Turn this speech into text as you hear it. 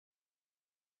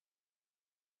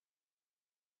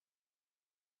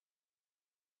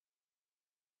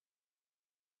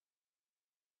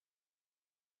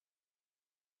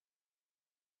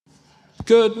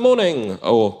Good morning,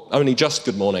 or only just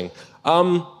good morning.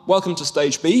 Welcome to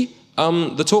Stage B.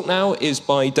 The talk now is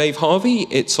by Dave Harvey.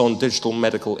 It's on digital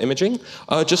medical imaging.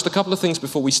 Just a couple of things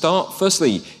before we start.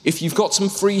 Firstly, if you've got some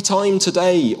free time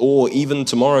today or even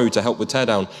tomorrow to help with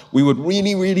teardown, we would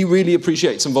really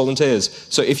appreciate some volunteers.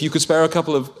 So if you could spare a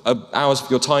couple of hours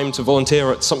of your time to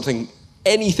volunteer at something,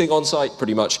 anything on site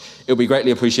pretty much, it would be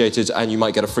greatly appreciated and you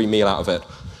might get a free meal out of it.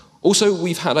 Also,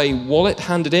 we've had a wallet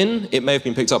handed in. It may have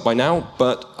been picked up by now,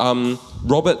 but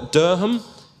Robert Durham,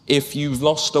 if you've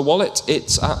lost a wallet,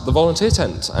 it's at the volunteer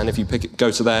tent, and if you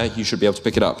go to there, you should be able to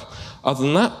pick it up. Other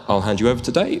than that, I'll hand you over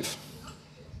to Dave.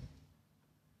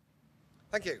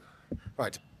 Thank you.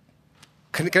 Right.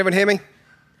 Can everyone hear me?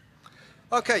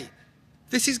 Okay.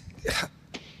 This is...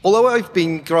 Although I've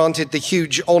been granted the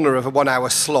huge honour of a 1-hour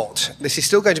slot, this is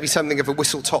still going to be something of a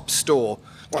whistle-stop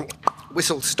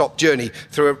journey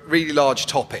through a really large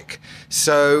topic.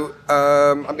 So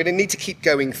I'm going to need to keep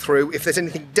going through. If there's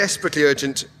anything desperately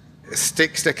urgent,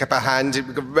 stick up a hand.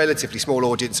 We've got a relatively small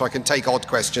audience, so I can take odd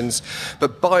questions.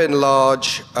 But by and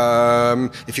large,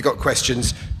 if you've got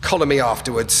questions, collar me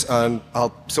afterwards, and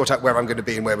I'll sort out where I'm going to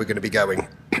be and where we're going to be going.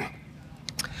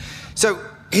 So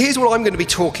here's what I'm going to be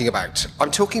talking about.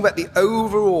 I'm talking about the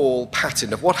overall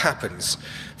pattern of what happens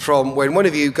from when one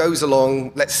of you goes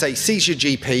along, let's say, sees your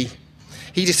GP,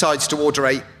 he decides to order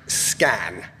a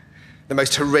scan, the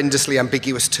most horrendously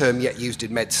ambiguous term yet used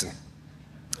in medicine.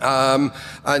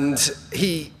 And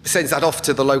he sends that off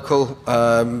to the local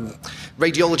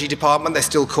radiology department, they're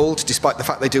still called, despite the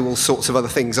fact they do all sorts of other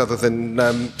things other than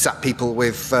zap people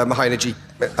with high-energy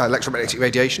electromagnetic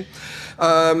radiation.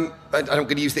 And I'm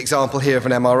going to use the example here of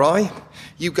an MRI.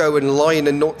 You go and lie in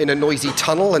a noisy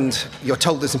tunnel and you're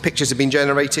told that some pictures have been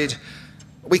generated.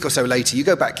 A week or so later, you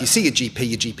go back, you see your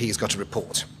GP has got a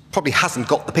report. Probably hasn't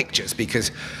got the pictures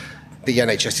because the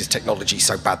NHS's technology is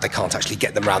so bad they can't actually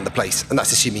get them around the place, and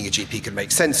that's assuming your GP can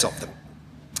make sense of them.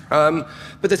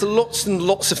 But there's lots and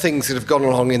lots of things that have gone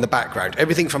along in the background.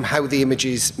 Everything from how the image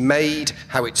is made,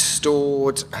 how it's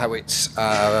stored, how it's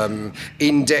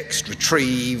indexed,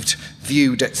 retrieved,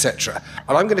 viewed, etc.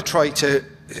 And I'm going to try to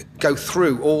go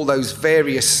through all those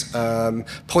various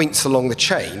points along the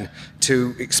chain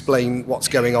to explain what's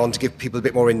going on, to give people a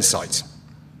bit more insight.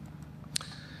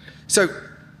 So,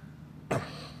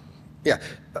 yeah,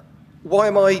 why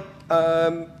am I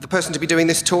the person to be doing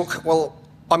this talk? Well,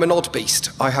 I'm an odd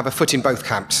beast. I have a foot in both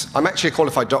camps. I'm actually a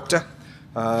qualified doctor.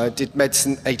 Did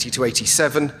medicine 80 to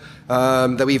 87,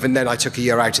 though even then I took a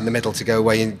year out in the middle to go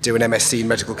away and do an MSc in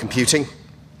medical computing.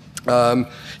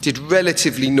 Did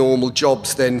relatively normal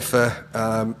jobs then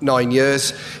for 9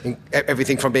 years,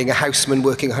 everything from being a houseman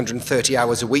working 130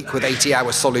 hours a week with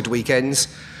 80-hour solid weekends,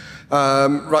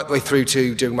 right the way through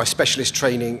to doing my specialist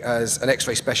training as an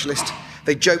X-ray specialist.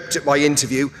 They joked at my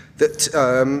interview that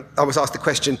I was asked the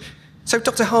question, so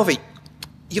Dr. Harvey,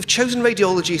 you've chosen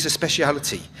radiology as a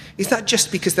speciality. Is that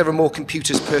just because there are more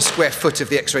computers per square foot of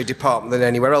the X-ray department than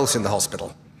anywhere else in the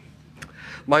hospital?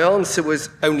 My answer was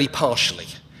only partially.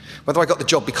 Whether I got the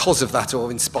job because of that or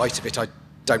in spite of it, I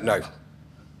don't know.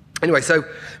 Anyway, so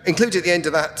included at the end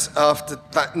of that, after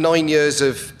that 9 years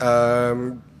of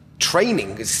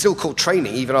training, it's still called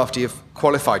training even after you've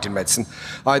qualified in medicine,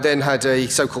 I then had a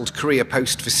so-called career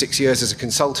post for 6 years as a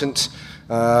consultant,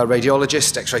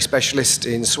 radiologist, X-ray specialist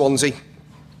in Swansea,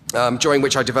 during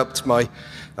which I developed my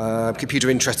computer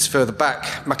interests further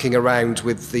back, mucking around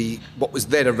with what was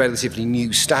then a relatively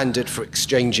new standard for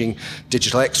exchanging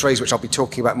digital X-rays, which I'll be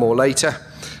talking about more later.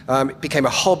 It became a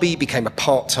hobby, became a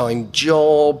part-time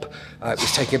job. It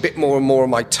was taking a bit more and more of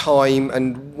my time,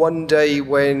 and one day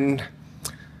when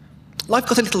life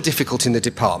got a little difficult in the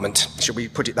department, should we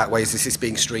put it that way as this is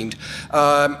being streamed,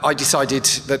 I decided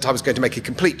that I was going to make a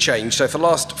complete change. So for the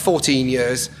last 14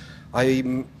 years,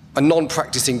 I'm a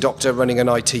non-practicing doctor running an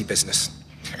IT business.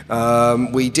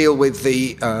 We deal with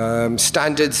the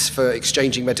standards for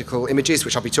exchanging medical images,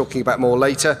 which I'll be talking about more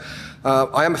later.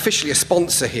 I am officially a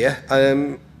sponsor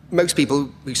here. Most people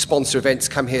who sponsor events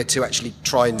come here to actually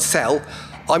try and sell.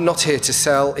 I'm not here to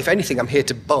sell. If anything, I'm here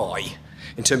to buy,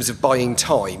 in terms of buying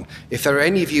time. If there are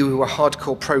any of you who are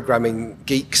hardcore programming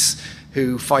geeks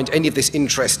who find any of this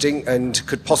interesting and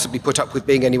could possibly put up with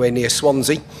being anywhere near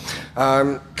Swansea,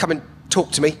 come and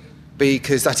talk to me,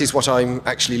 because that is what I'm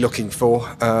actually looking for.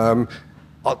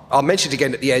 I'll mention it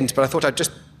again at the end, but I thought I'd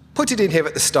just put it in here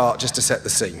at the start just to set the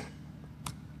scene.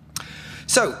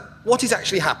 So, what is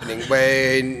actually happening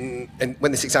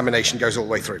when this examination goes all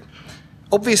the way through?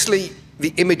 Obviously,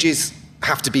 the images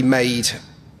have to be made,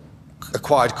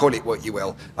 acquired, call it what you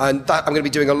will, and that, I'm going to be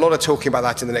doing a lot of talking about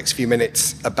that in the next few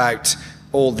minutes, about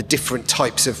all the different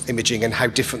types of imaging and how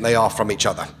different they are from each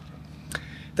other.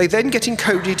 They then get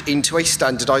encoded into a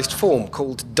standardized form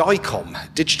called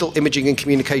DICOM, Digital Imaging and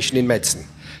Communication in Medicine.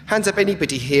 Hands up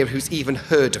anybody here who's even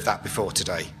heard of that before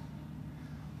today.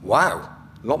 Wow,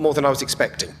 a lot more than I was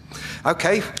expecting.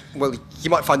 Okay, well, you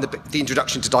might find the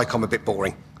introduction to DICOM a bit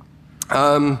boring.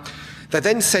 They're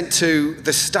then sent to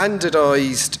the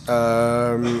standardized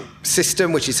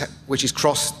system, which is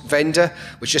cross-vendor,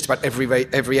 which just about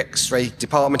every X-ray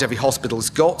department, every hospital's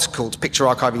got, called Picture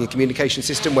Archiving and Communication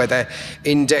System, where they're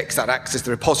indexed, that acts as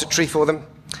the repository for them.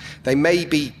 They may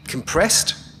be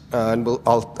compressed, and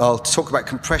I'll talk about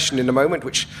compression in a moment,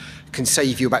 which can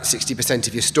save you about 60%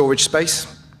 of your storage space.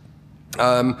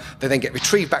 They then get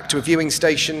retrieved back to a viewing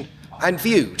station and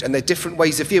viewed, and there are different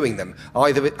ways of viewing them,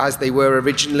 either as they were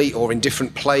originally or in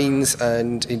different planes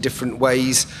and in different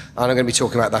ways, and I'm going to be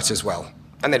talking about that as well.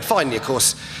 And then finally, of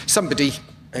course, somebody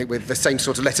with the same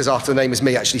sort of letters after the name as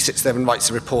me actually sits there and writes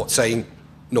a report saying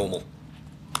normal.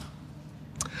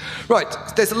 Right,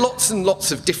 there's lots and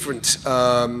lots of different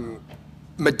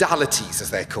modalities, as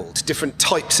they're called, different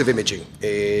types of imaging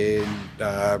in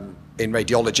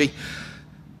radiology.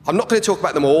 I'm not going to talk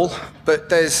about them all, but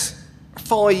there's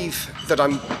 5 that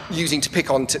I'm using to pick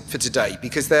on for today,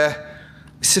 because they're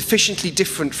sufficiently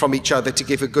different from each other to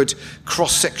give a good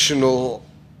cross-sectional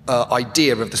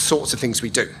idea of the sorts of things we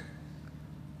do.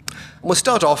 And we'll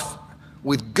start off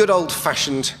with good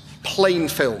old-fashioned plain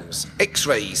films,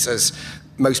 X-rays, as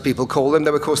most people call them,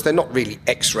 though of course they're not really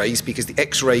X-rays, because the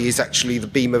X-ray is actually the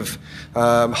beam of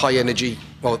high energy,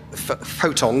 well,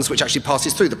 photons, which actually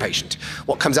passes through the patient.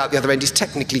 What comes out the other end is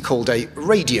technically called a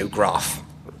radiograph.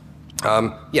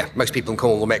 Yeah, most people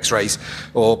call them X-rays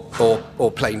or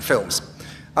plain films.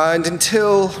 And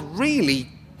until really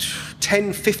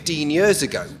 10, 15 years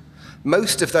ago,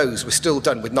 most of those were still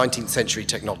done with 19th century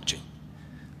technology.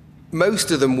 Most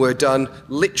of them were done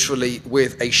literally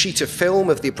with a sheet of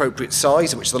film of the appropriate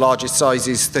size, which the largest size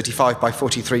is 35 by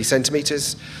 43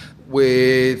 centimeters,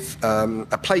 with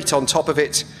a plate on top of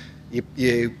it.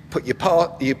 You put your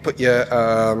part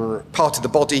of the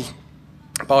body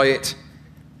by it.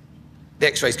 The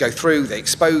X-rays go through, they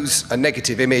expose a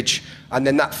negative image, and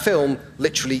then that film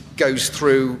literally goes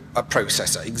through a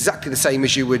processor, exactly the same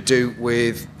as you would do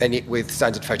with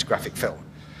standard photographic film.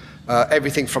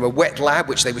 Everything from a wet lab,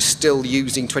 which they were still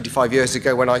using 25 years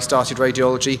ago when I started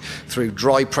radiology, through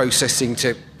dry processing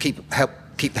to keep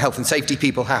the health and safety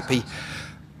people happy,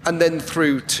 and then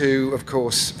through to, of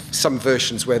course, some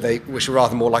versions which are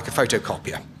rather more like a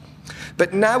photocopier.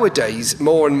 But nowadays,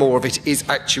 more and more of it is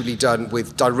actually done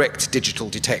with direct digital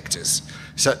detectors,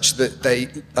 such that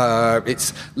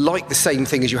it's like the same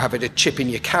thing as you have a chip in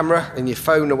your camera, in your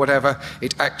phone or whatever.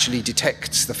 It actually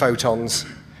detects the photons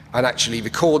and actually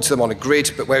records them on a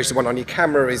grid, but whereas the one on your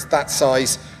camera is that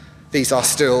size, these are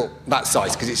still that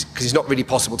size, because it's not really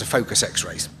possible to focus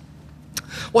X-rays.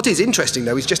 What is interesting,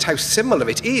 though, is just how similar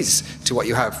it is to what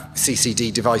you have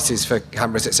CCD devices for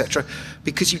cameras, etc.,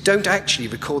 because you don't actually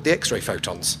record the X-ray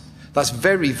photons. That's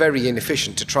very, very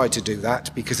inefficient to try to do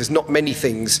that, because there's not many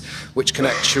things which can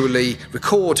actually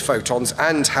record photons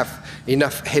and have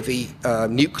enough heavy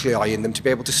nuclei in them to be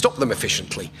able to stop them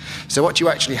efficiently. So what you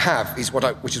actually have is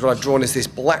which is what I've drawn as this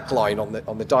black line on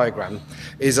the diagram,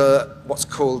 is what's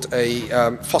called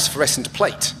a phosphorescent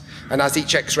plate. And as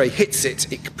each X-ray hits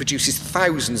it, it produces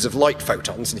thousands of light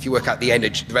photons. And if you work out the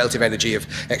relative energy of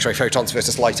X-ray photons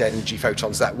versus light energy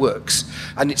photons, that works.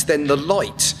 And it's then the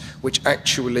light which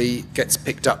actually gets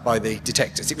picked up by the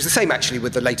detectors. It was the same actually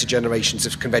with the later generations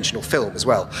of conventional film as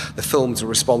well. The films are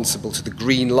responsible to the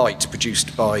green light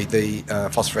produced by the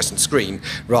phosphorescent screen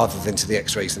rather than to the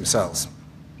X-rays themselves.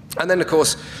 And then, of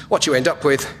course, what you end up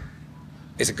with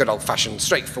is a good old-fashioned,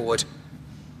 straightforward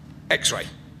X-ray.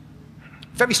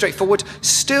 Very straightforward,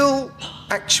 still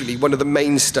actually one of the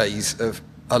mainstays of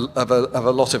a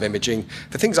lot of imaging.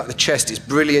 For things like the chest, it's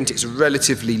brilliant, it's a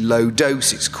relatively low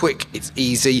dose, it's quick, it's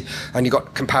easy, and you've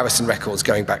got comparison records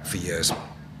going back for years.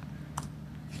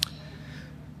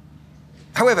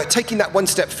 However, taking that one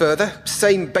step further,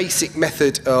 same basic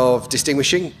method of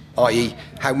distinguishing, i.e.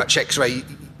 how much X-ray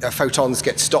photons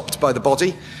get stopped by the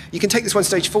body, you can take this one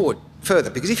stage further,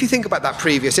 because if you think about that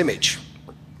previous image,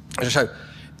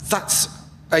 that's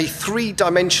a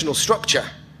three-dimensional structure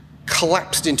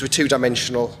collapsed into a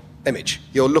two-dimensional image.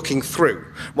 You're looking through.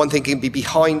 One thing can be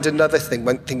behind another thing.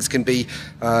 One things can be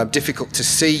difficult to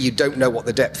see. You don't know what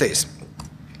the depth is.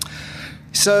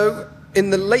 So in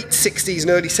the late 60s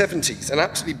and early 70s, an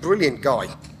absolutely brilliant guy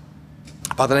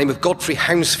by the name of Godfrey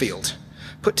Hounsfield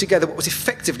put together what was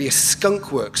effectively a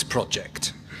skunkworks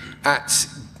project at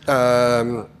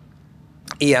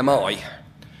EMI.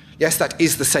 Yes, that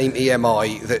is the same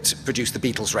EMI that produced the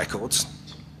Beatles records.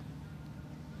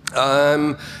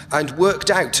 and worked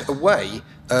out a way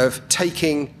of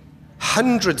taking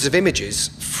hundreds of images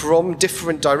from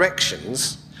different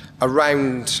directions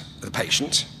around the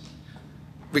patient,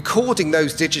 recording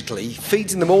those digitally,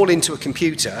 feeding them all into a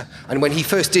computer, and when he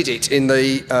first did it in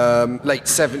the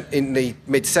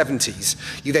mid-70s,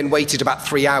 you then waited about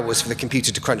 3 hours for the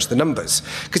computer to crunch the numbers.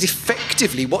 Because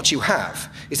effectively what you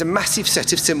have is a massive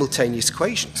set of simultaneous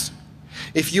equations.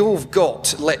 If you've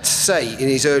got, let's say, in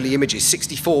his early images,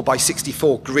 64 by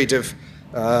 64 grid of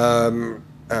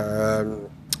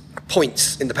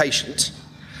points in the patient,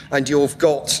 and you've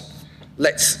got,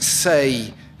 let's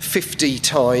say, 50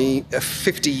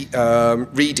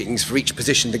 readings for each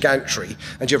position in the gantry,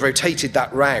 and you've rotated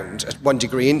that round at 1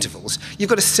 degree intervals, you've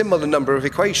got a similar number of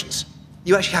equations.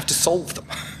 You actually have to solve them.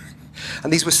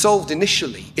 And these were solved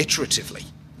initially iteratively,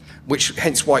 which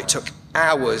hence why it took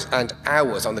hours and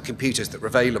hours on the computers that were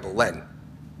available then.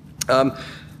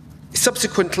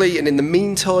 Subsequently, and in the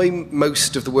meantime,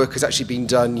 most of the work has actually been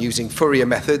done using Fourier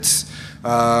methods,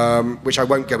 which I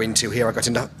won't go into here.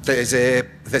 There's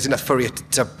enough Fourier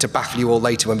to baffle you all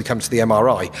later when we come to the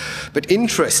MRI. But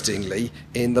interestingly,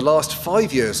 in the last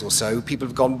 5 years or so, people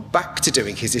have gone back to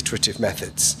doing his iterative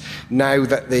methods. Now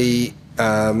that the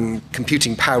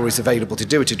computing power is available to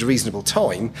do it at a reasonable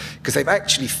time, because they've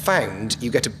actually found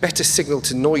you get a better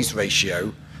signal-to-noise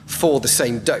ratio for the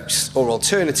same dose, or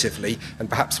alternatively, and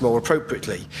perhaps more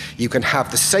appropriately, you can have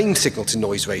the same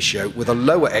signal-to-noise ratio with a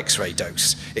lower X-ray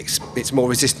dose. It's more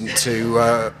resistant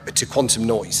to quantum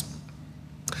noise.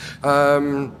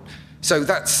 So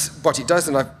that's what it does,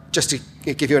 and just to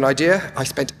give you an idea, I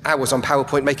spent hours on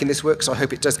PowerPoint making this work, so I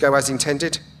hope it does go as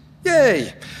intended.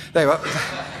 Yay! There you are.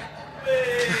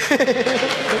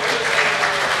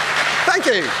 Thank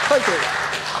you.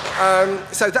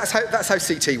 So that's how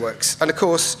CT works. And of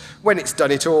course, when it's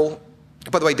done it all,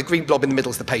 by the way, the green blob in the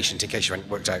middle is the patient, in case you hadn't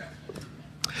worked out.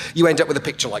 You end up with a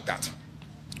picture like that,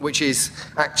 which is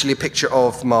actually a picture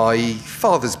of my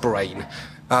father's brain.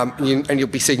 And you'll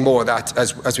be seeing more of that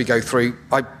as we go through.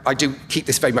 I do keep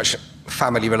this very much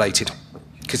family related,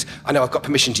 because I know I've got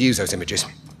permission to use those images.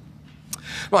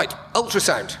 Right,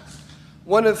 ultrasound.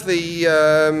 One of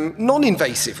the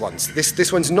non-invasive ones.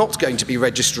 This one's not going to be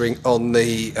registering on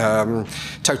the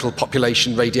total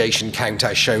population radiation count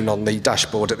as shown on the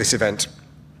dashboard at this event.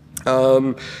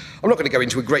 I'm not going to go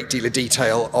into a great deal of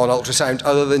detail on ultrasound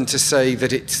other than to say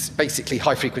that it's basically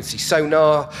high-frequency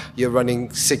sonar. You're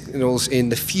running signals in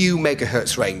the few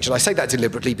megahertz range. And I say that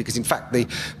deliberately because, in fact, the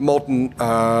modern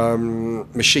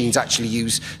machines actually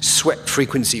use swept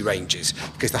frequency ranges,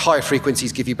 because the higher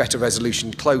frequencies give you better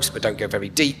resolution close but don't go very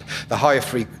deep.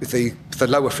 The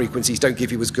lower frequencies don't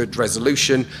give you as good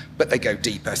resolution, but they go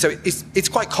deeper. So it's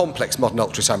quite complex, modern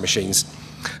ultrasound machines.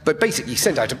 But basically, you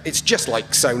send out it's just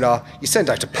like sonar. You send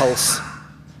out a pulse,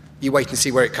 you wait and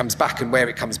see where it comes back and where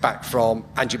it comes back from,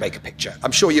 and you make a picture.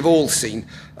 I'm sure you've all seen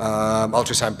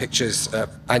ultrasound pictures,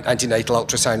 antenatal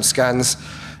ultrasound scans.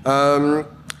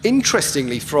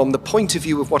 Interestingly, from the point of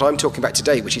view of what I'm talking about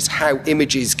today, which is how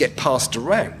images get passed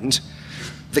around,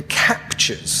 the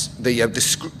captures,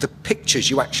 the pictures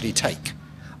you actually take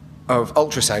of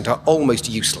ultrasound are almost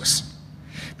useless.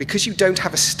 Because you don't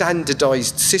have a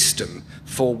standardized system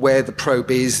for where the probe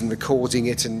is and recording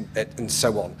it and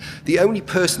so on, the only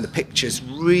person the pictures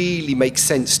really make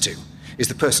sense to is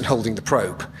the person holding the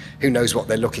probe, who knows what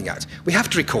they're looking at. We have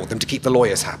to record them to keep the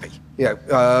lawyers happy. You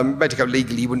know,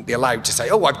 medico-legally, you wouldn't be allowed to say,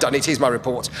 oh, I've done it, here's my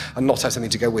report, and not have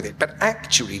something to go with it. But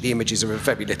actually, the images are of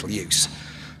very little use.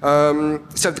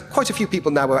 So quite a few people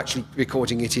now are actually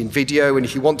recording it in video, and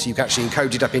if you want to, you can actually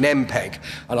encode it up in MPEG,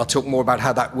 and I'll talk more about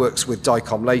how that works with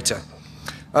DICOM later.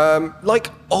 Like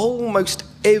almost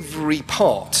every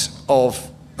part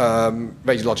of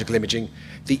radiological imaging,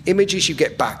 the images you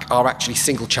get back are actually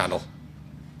single channel.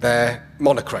 They're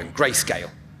monochrome, grayscale.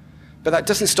 But that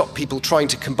doesn't stop people trying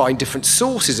to combine different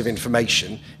sources of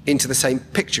information into the same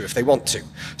picture if they want to.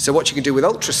 So what you can do with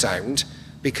ultrasound,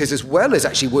 because as well as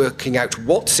actually working out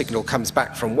what signal comes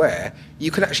back from where, you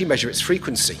can actually measure its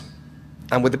frequency.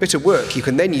 And with a bit of work, you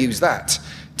can then use that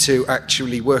to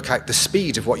actually work out the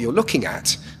speed of what you're looking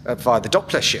at via the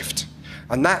Doppler shift.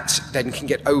 And that then can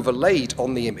get overlaid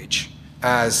on the image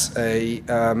as a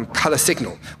color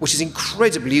signal, which is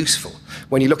incredibly useful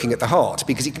when you're looking at the heart,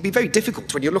 because it can be very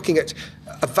difficult when you're looking at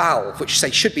a valve, which, say,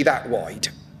 should be that wide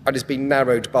and has been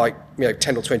narrowed by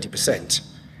 10 or 20%.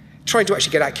 Trying to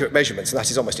actually get accurate measurements, and that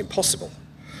is almost impossible.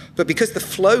 But because the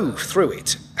flow through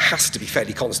it has to be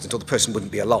fairly constant or the person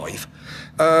wouldn't be alive,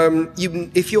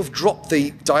 if you've dropped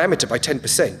the diameter by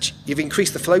 10%, you've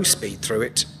increased the flow speed through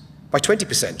it by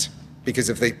 20% because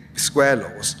of the square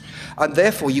laws. And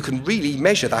therefore, you can really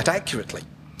measure that accurately.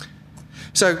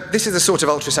 So this is the sort of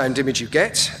ultrasound image you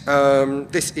get.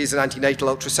 This is an antenatal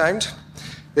ultrasound.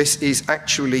 This is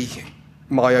actually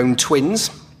my own twins.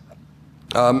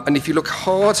 And if you look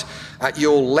hard at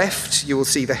your left, you will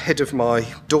see the head of my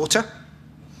daughter.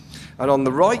 And on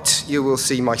the right, you will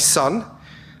see my son,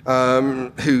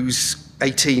 who's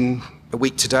 18 a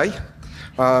week today.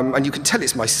 And you can tell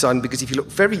it's my son because if you look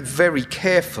very, very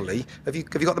carefully, have you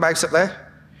got the mouse up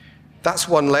there? That's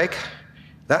one leg,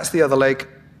 that's the other leg,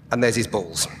 and there's his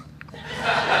balls.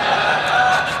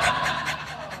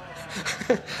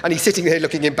 And he's sitting there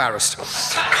looking embarrassed.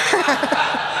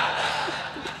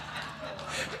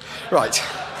 Right.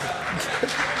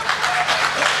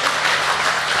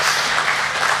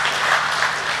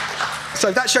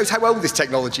 So that shows how old this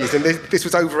technology is, and this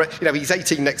was over, he's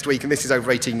 18 next week, and this is over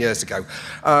 18 years ago.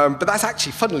 But that's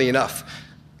actually, funnily enough,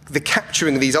 the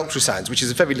capturing of these ultrasounds, which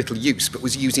is of very little use, but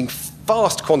was using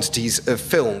vast quantities of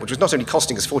film, which was not only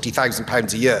costing us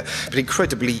 £40,000 a year, but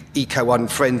incredibly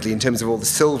eco-unfriendly in terms of all the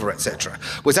silver, etc.,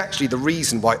 was actually the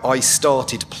reason why I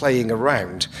started playing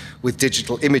around with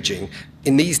digital imaging.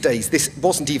 In these days, this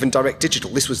wasn't even direct digital.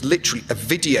 This was literally a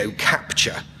video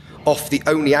capture off the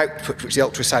only output which the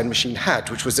ultrasound machine had,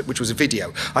 which was a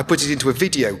video. I put it into a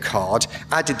video card,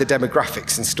 added the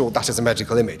demographics, and stored that as a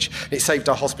medical image. And it saved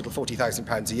our hospital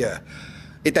 £40,000 a year.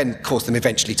 It then caused them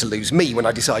eventually to lose me when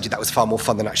I decided that was far more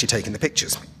fun than actually taking the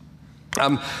pictures.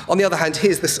 On the other hand,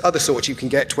 here's this other sort you can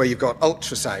get where you've got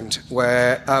ultrasound,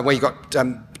 where you've got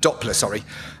Doppler, sorry.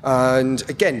 And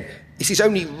again, this is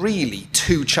only really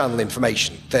two-channel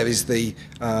information. There's the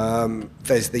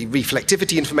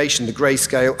reflectivity information, the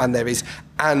grayscale, and there is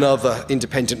another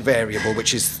independent variable,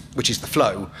 which is the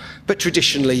flow. But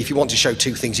traditionally, if you want to show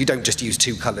two things, you don't just use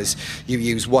two colours. You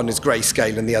use one as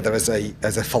grayscale and the other as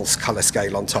a false colour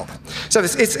scale on top. So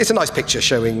it's a nice picture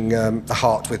showing the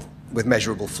heart with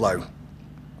measurable flow.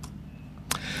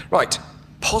 Right,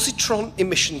 positron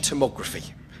emission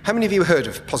tomography. How many of you heard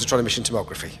of positron emission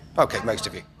tomography? Okay, most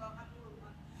of you.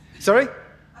 Sorry?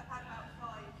 I've had about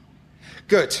 5.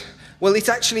 Good. Well, it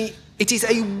is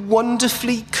a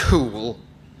wonderfully cool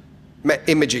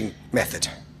imaging method.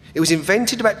 It was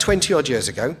invented about 20-odd years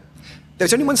ago. There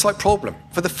was only one slight problem.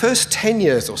 For the first 10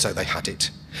 years or so they had it.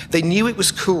 They knew it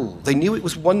was cool. They knew it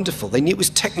was wonderful. They knew it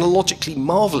was technologically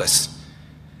marvellous.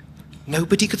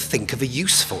 Nobody could think of a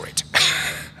use for it.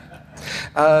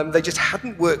 They just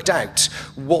hadn't worked out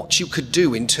what you could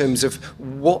do in terms of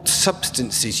what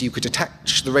substances you could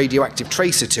attach the radioactive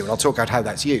tracer to, and I'll talk about how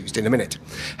that's used in a minute.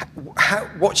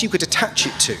 What you could attach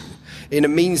it to in a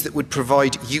means that would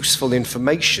provide useful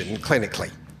information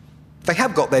clinically. They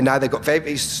have got there now. They've got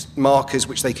various markers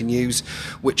which they can use,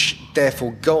 which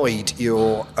therefore guide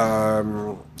your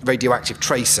radioactive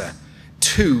tracer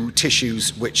to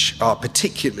tissues which are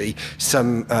particularly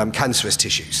some cancerous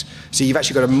tissues. So you've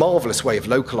actually got a marvellous way of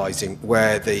localising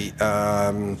where the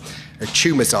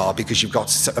tumours are because you've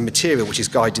got a material which is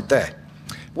guided there.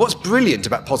 What's brilliant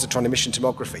about positron emission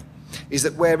tomography is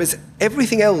that whereas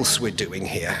everything else we're doing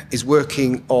here is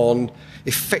working on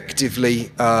effectively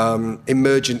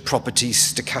emergent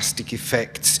properties, stochastic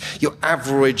effects, you're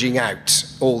averaging out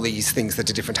all these things that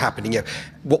are different happening.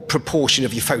 What proportion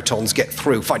of your photons get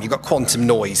through? Fine, you've got quantum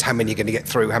noise, how many are going to get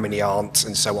through, how many aren't,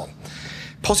 and so on.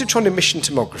 Positron emission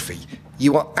tomography,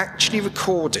 you are actually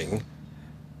recording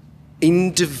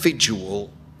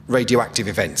individual radioactive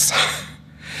events.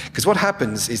 Because what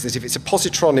happens is that if it's a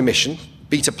positron emission,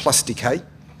 beta plus decay,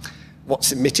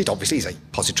 what's emitted, obviously, is a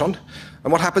positron.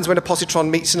 And what happens when a positron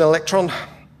meets an electron?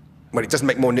 Well, it doesn't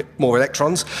make more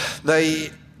electrons. They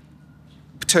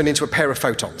turn into a pair of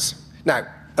photons. Now,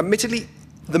 admittedly,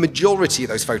 the majority of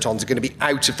those photons are going to be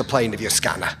out of the plane of your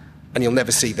scanner, and you'll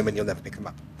never see them and you'll never pick them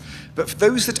up. But for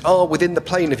those that are within the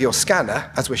plane of your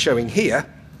scanner, as we're showing here,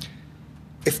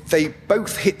 if they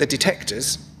both hit the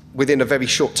detectors within a very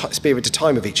short period of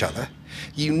time of each other,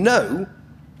 you know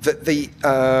that the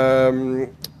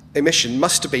emission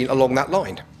must have been along that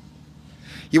line.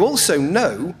 You also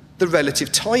know the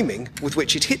relative timing with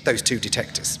which it hit those two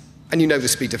detectors, and you know the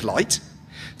speed of light.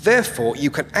 Therefore,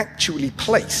 you can actually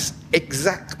place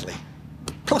exactly,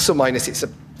 plus or minus, it's a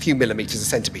few millimeters, a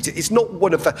centimeter. It's not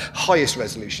one of the highest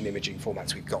resolution imaging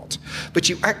formats we've got, but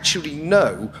you actually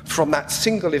know from that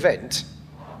single event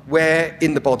where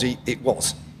in the body it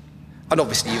was. And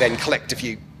obviously you then collect a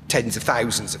few tens of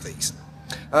thousands of these.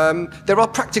 There are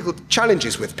practical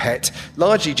challenges with PET,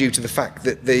 largely due to the fact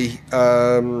that the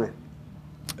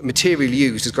material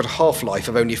used has got a half-life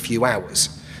of only a few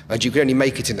hours, and you can only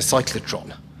make it in a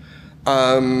cyclotron.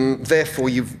 Therefore,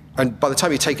 and by the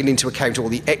time you've taken into account all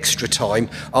the extra time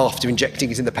after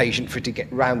injecting it in the patient for it to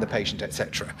get around the patient,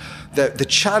 etc., the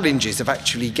challenges of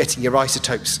actually getting your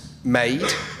isotopes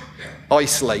made,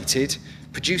 isolated,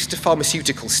 produced to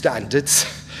pharmaceutical standards,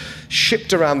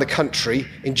 shipped around the country,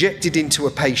 injected into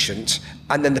a patient,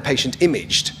 and then the patient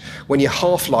imaged, when your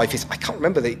half-life is, I can't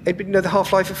remember, anybody know the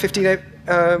half-life of 15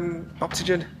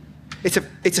 oxygen? It's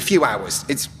a few hours.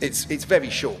 It's very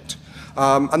short.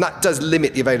 And that does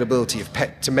limit the availability of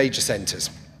PET to major centres.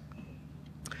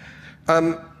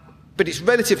 But it's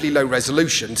relatively low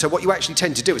resolution, so what you actually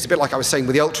tend to do, it's a bit like I was saying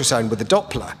with the ultrasound with the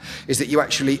Doppler, is that you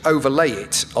actually overlay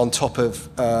it on top of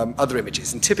other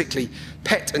images. And typically,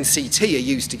 PET and CT are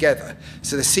used together.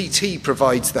 So the CT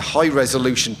provides the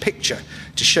high-resolution picture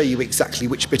to show you exactly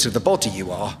which bit of the body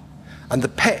you are, and the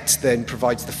PET then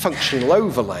provides the functional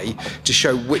overlay to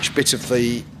show which bit of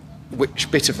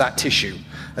that tissue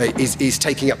is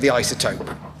taking up the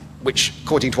isotope, which,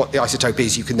 according to what the isotope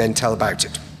is, you can then tell about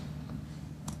it.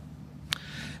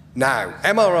 Now,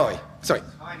 MRI. Sorry.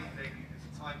 Tiny thing,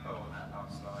 there's a typo on that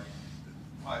last slide.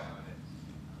 The typo of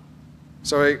it.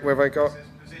 Sorry, where have I got? It says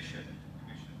position.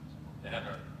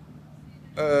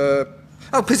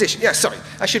 Emissions. Position. Yeah, sorry.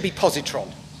 That should be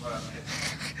positron.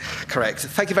 Correct.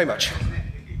 Thank you very much.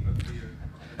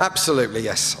 Absolutely,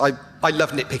 yes. I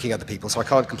love nitpicking other people, so I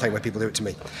can't complain when people do it to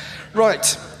me.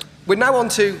 Right. We're now on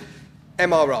to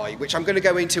MRI, which I'm going to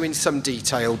go into in some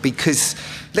detail because,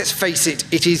 let's face it,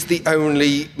 it is the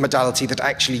only modality that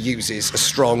actually uses a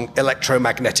strong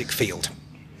electromagnetic field.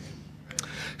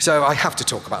 So I have to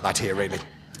talk about that here, really.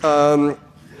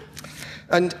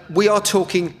 And we are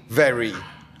talking very,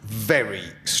 very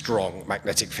strong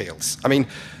magnetic fields. I mean,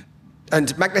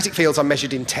 and magnetic fields are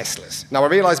measured in Teslas. Now, I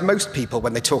realise most people,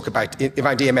 when they talk about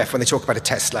EMF, when they talk about a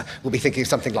Tesla, will be thinking of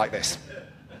something like this.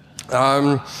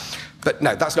 But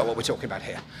no, that's not what we're talking about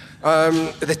here.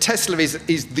 The Tesla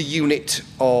is the unit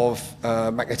of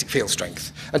magnetic field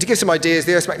strength. And to give some ideas,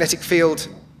 the Earth's magnetic field,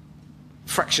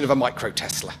 fraction of a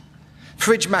microtesla.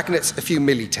 Fridge magnets, a few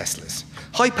milliteslas.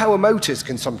 High-power motors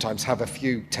can sometimes have a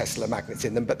few Tesla magnets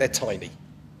in them, but they're tiny.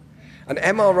 An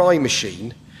MRI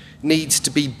machine needs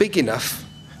to be big enough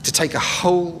to take a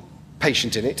whole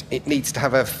patient in it. It needs to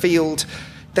have a field,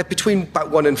 they're between about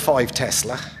 1 and 5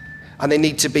 Tesla, and they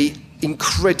need to be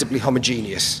incredibly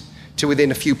homogeneous to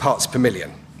within a few parts per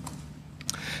million.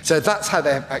 So that's how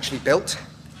they're actually built.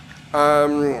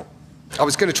 I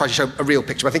was going to try to show a real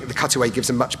picture, but I think the cutaway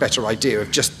gives a much better idea of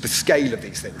just the scale of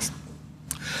these things.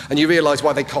 And you realise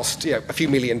why they cost, a few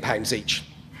 £1 million each.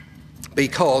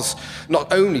 Because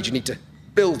not only do you need to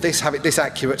build this, have it this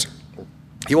accurate,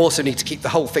 you also need to keep the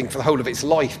whole thing for the whole of its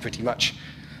life pretty much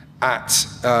at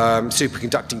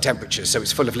superconducting temperatures, so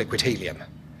it's full of liquid helium.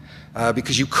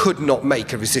 Because you could not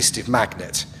make a resistive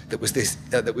magnet that was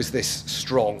this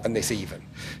strong and this even.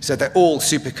 So they're all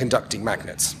superconducting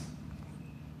magnets.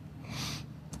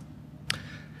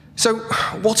 So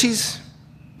what is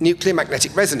nuclear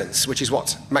magnetic resonance, which is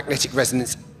what magnetic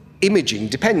resonance imaging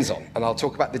depends on? And I'll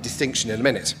talk about the distinction in a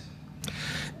minute.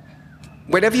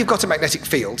 Whenever you've got a magnetic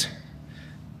field,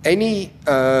 any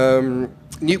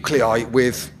nuclei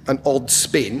with an odd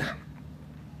spin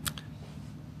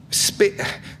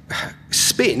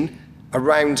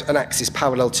around an axis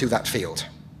parallel to that field.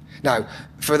 Now,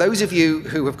 for those of you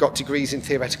who have got degrees in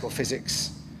theoretical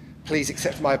physics, please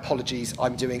accept my apologies,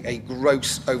 I'm doing a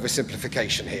gross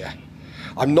oversimplification here.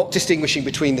 I'm not distinguishing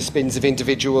between the spins of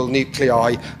individual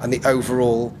nuclei and the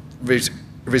overall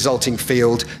resulting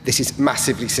field. This is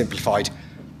massively simplified,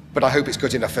 but I hope it's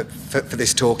good enough for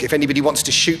this talk. If anybody wants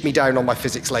to shoot me down on my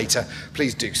physics later,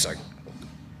 please do so.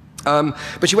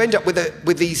 But you end up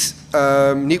with these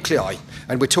nuclei,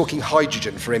 and we're talking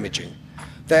hydrogen for imaging.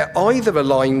 They're either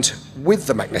aligned with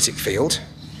the magnetic field,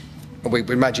 and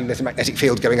we're imagining there's a magnetic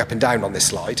field going up and down on this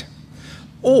slide,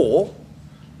 or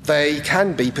they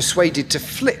can be persuaded to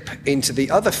flip into the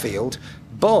other field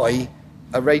by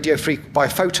a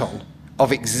photon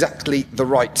of exactly the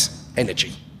right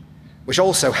energy, which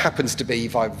also happens to be,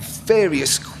 via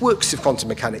various quirks of quantum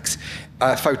mechanics,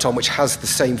 a photon which has the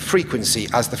same frequency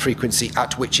as the frequency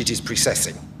at which it is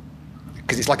precessing,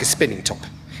 because it's like a spinning top.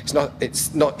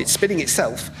 It's spinning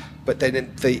itself, but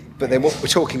then what we're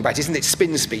talking about isn't its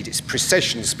spin speed, it's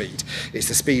precession speed. It's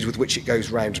the speed with which it goes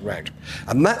round and round.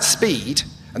 And that speed,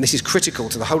 and this is critical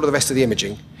to the whole of the rest of the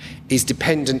imaging, is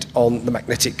dependent on the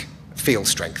magnetic field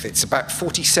strength. It's about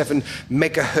 47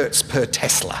 megahertz per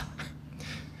Tesla.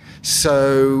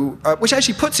 So, which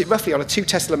actually puts it roughly on a 2 or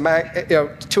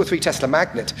 3 Tesla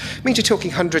magnet. It means you're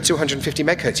talking 100 to 150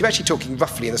 megahertz. You're actually talking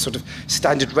roughly in the sort of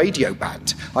standard radio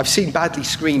band. I've seen badly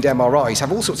screened MRIs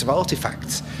have all sorts of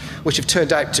artifacts, which have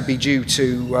turned out to be due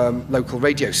to local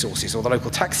radio sources or the local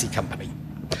taxi company.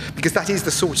 Because that is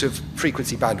the sort of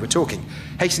frequency band we're talking.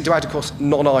 Hasten to add, of course,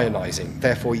 non-ionizing.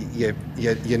 Therefore,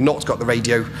 you're not got the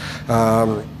radio.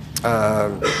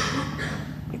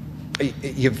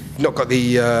 You've not got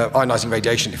the ionizing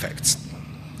radiation effects.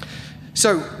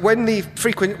 So when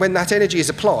that energy is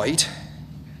applied,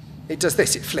 it does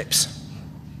this, it flips.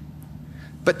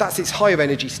 But that's its higher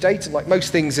energy state, and like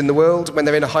most things in the world, when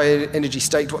they're in a higher energy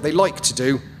state, what they like to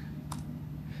do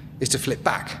is to flip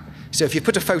back. So if you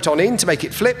put a photon in to make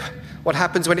it flip, what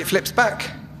happens when it flips back?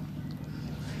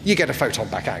 You get a photon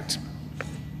back out.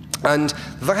 And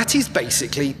that is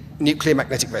basically nuclear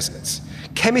magnetic resonance.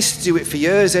 Chemists do it for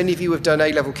years. Any of you who have done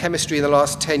A-level chemistry in the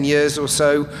last 10 years or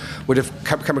so would have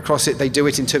come across it. They do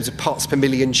it in terms of parts per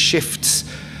million shifts.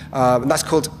 And that's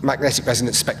called magnetic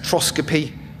resonance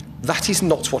spectroscopy. That is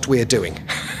not what we're doing.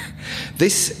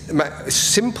 This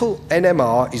simple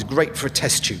NMR is great for a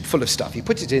test tube full of stuff. You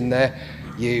put it in there,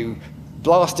 you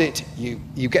blast it,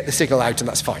 you get the signal out, and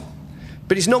that's fine.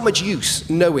 But it's not much use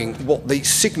knowing what the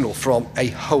signal from a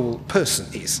whole person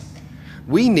is.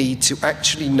 We need to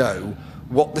actually know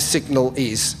what the signal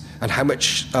is and how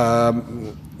much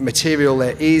material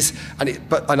there is, and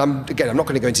I'm not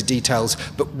going to go into details,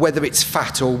 but whether it's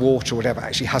fat or water or whatever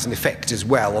actually has an effect as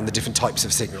well on the different types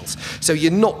of signals. So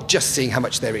you're not just seeing how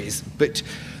much there is, but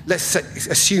let's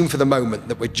assume for the moment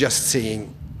that we're just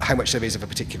seeing how much there is of a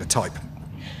particular type.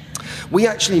 We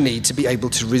actually need to be able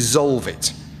to resolve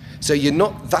it. So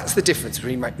that's the difference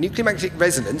between nuclear magnetic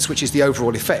resonance, which is the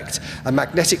overall effect, and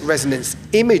magnetic resonance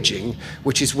imaging,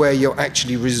 which is where you're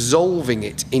actually resolving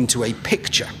it into a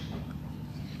picture.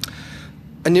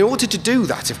 And in order to do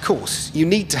that, of course, you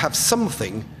need to have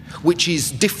something which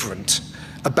is different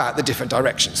about the different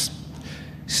directions.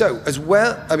 So as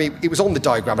well, I mean, it was on the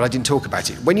diagram, but I didn't talk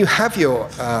about it. When you have your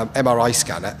MRI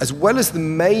scanner, as well as the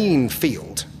main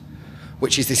field,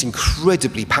 which is this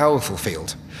incredibly powerful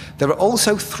field, there are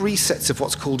also 3 sets of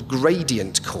what's called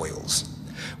gradient coils,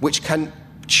 which can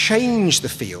change the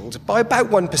field by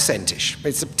about 1%-ish.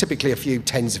 It's typically a few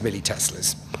tens of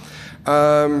milliteslas.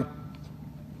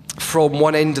 From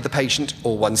one end of the patient,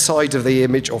 or one side of the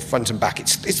image, or front and back.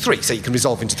 It's 3, so you can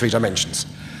resolve into 3 dimensions.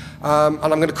 And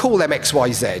I'm going to call them X,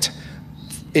 Y, Z.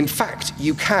 In fact,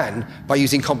 you can, by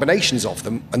using combinations of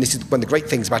them, and this is one of the great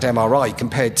things about MRI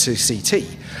compared to CT,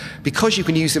 because you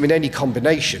can use them in any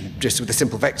combination, just with a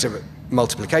simple vector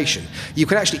multiplication, you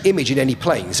can actually image in any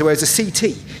plane. So whereas a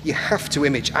CT, you have to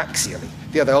image axially.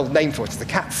 The other old name for it is the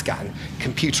CAT scan,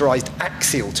 computerized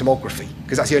axial tomography,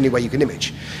 because that's the only way you can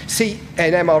image. See,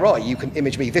 in MRI, you can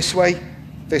image me this way,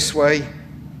 this way,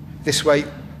 this way,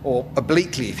 or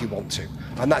obliquely if you want to.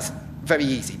 And that's very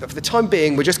easy, but for the time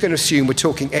being, we're just going to assume we're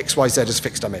talking X, Y, Z as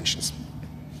fixed dimensions.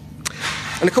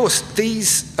 And of course,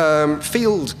 these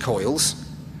field coils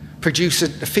produce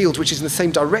a field which is in the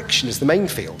same direction as the main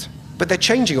field, but they're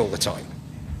changing all the time.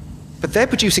 But they're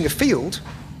producing a field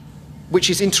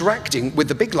which is interacting with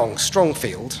the big, long, strong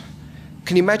field.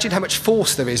 Can you imagine how much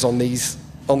force there is on these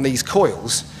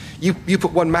coils? You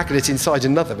put one magnet inside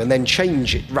another and then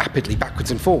change it rapidly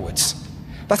backwards and forwards.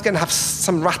 That's going to have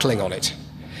some rattling on it.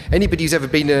 Anybody who's ever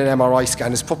been in an MRI scan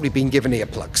has probably been given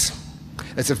earplugs.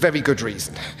 It's a very good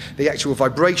reason. The actual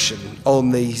vibration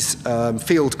on these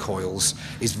field coils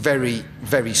is very,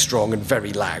 very strong and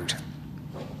very loud.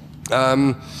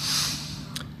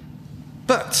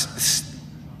 But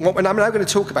what I'm now going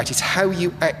to talk about is how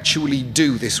you actually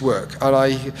do this work.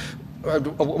 And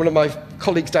one of my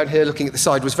colleagues down here looking at the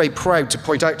side was very proud to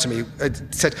point out to me,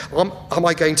 said, am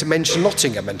I going to mention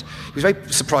Nottingham? And he was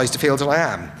very surprised to feel that I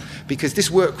am, because this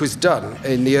work was done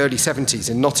in the early 70s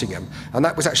in Nottingham, and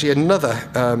that was actually another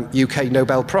UK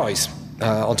Nobel Prize,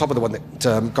 on top of the one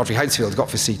that Godfrey Hounsfield got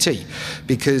for CT,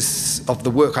 because of the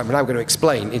work I'm now going to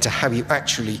explain into how you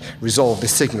actually resolve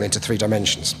this signal into 3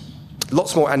 dimensions.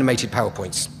 Lots more animated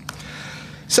PowerPoints.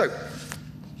 So,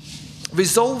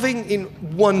 resolving in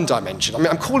 1 dimension, I mean,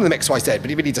 I'm calling them X, Y, Z,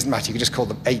 but it really doesn't matter. You can just call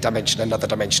them a dimension, another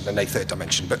dimension, and a 3rd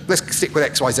dimension. But let's stick with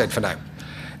X, Y, Z for now.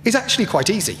 It's actually quite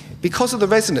easy because of the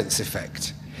resonance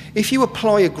effect. If you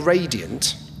apply a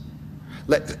gradient,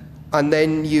 and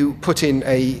then you put in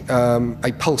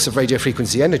a pulse of radio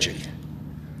frequency energy,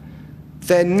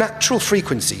 their natural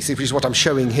frequencies, which is what I'm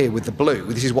showing here with the blue,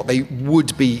 this is what they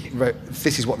would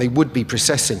be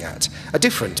processing at, are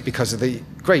different because of the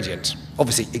gradient.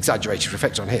 Obviously, exaggerated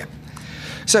effect on here.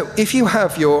 So if you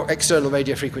have your external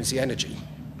radio frequency energy,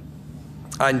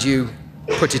 and you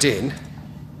put it in,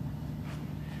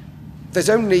 there's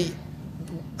only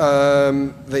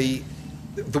the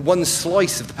one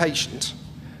slice of the patient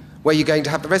where you're going to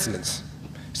have the resonance.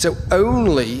 So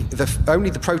only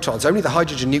the protons, only the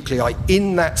hydrogen nuclei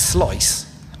in that slice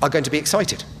are going to be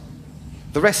excited.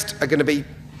 The rest are going to be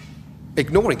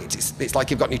ignoring it. It's like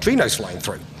you've got neutrinos flying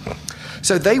through.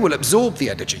 So they will absorb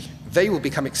the energy. They will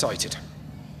become excited.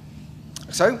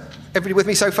 So, everybody with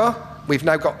me so far? We've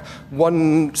now got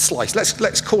one slice.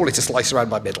 Let's call it a slice around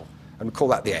my middle, and we'll call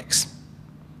that the X.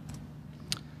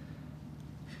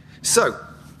 So,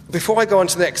 before I go on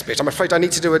to the next bit, I'm afraid I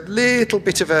need to do a little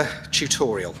bit of a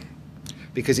tutorial,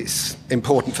 because it's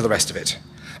important for the rest of it.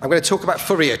 I'm going to talk about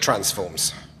Fourier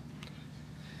transforms.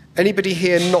 Anybody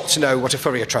here not know what a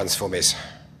Fourier transform is?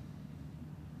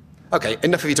 Okay,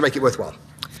 enough of you to make it worthwhile.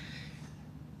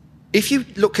 If you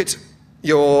look at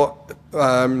your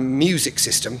music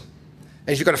system,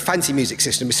 and if you've got a fancy music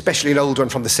system, especially an old one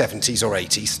from the 70s or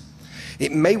 80s,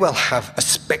 it may well have a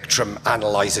spectrum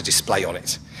analyzer display on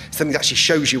it, something that actually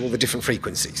shows you all the different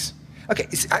frequencies. Okay,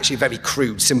 it's actually a very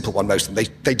crude, simple one, most of them.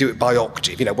 They do it by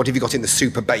octave. You know, what have you got in the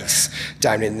super bass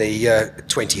down in the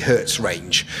 20 hertz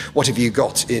range? What have you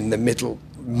got in the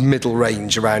middle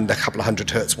range around a couple of hundred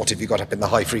hertz? What have you got up in the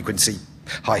high frequency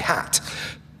hi-hat?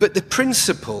 But the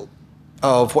principle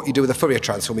of what you do with a Fourier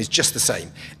transform is just the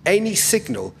same. Any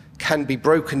signal can be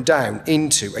broken down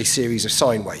into a series of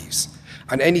sine waves.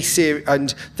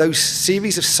 And those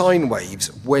series of sine waves,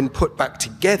 when put back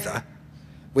together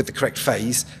with the correct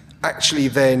phase, actually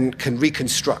then can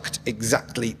reconstruct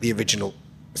exactly the original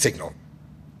signal.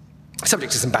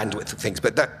 Subject to some bandwidth things,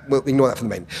 but we'll ignore that for the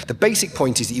moment. The basic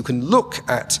point is that you can look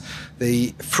at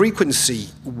the frequency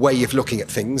way of looking at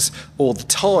things or the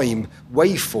time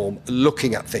waveform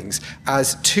looking at things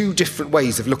as two different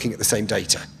ways of looking at the same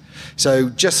data. So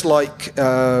just like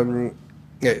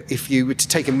if you were to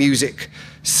take a music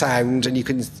sound and you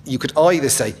could either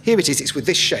say, here it is, it's with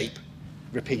this shape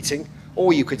repeating,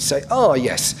 or you could say, oh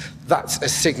yes, that's a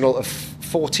signal of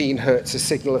 14 hertz, a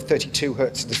signal of 32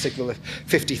 hertz, and a signal of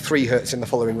 53 hertz in the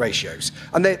following ratios.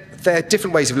 And they're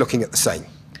different ways of looking at the same.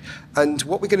 And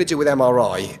what we're going to do with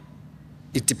MRI,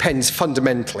 it depends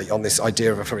fundamentally on this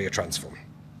idea of a Fourier transform.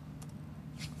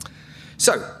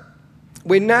 So,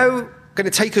 we're now going to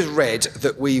take as read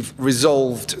that we've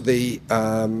resolved the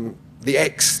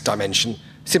X dimension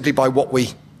simply by what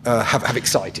we have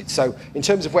excited. So, in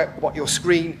terms of what your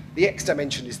screen, the X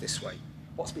dimension is this way.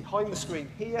 What's behind the screen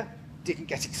here didn't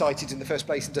get excited in the first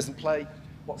place and doesn't play.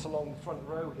 What's along the front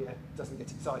row here doesn't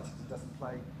get excited and doesn't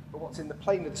play. But what's in the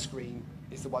plane of the screen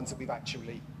is the ones that we've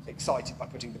actually excited by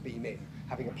putting the beam in,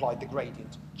 having applied the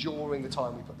gradient during the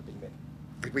time we put the beam in.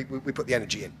 We put the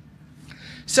energy in.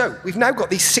 So we've now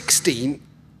got these 16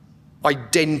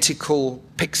 identical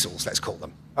pixels, let's call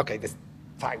them. Okay, there's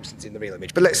thousands in the real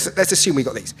image, but let's assume we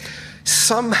got these.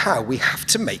 Somehow we have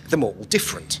to make them all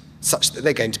different, such that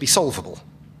they're going to be solvable.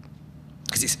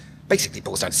 Because it basically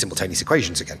boils down to simultaneous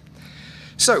equations again.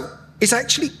 So it's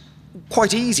actually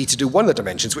quite easy to do one of the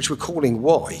dimensions, which we're calling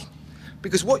y,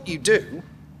 because what you do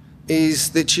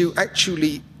is that you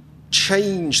actually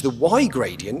change the y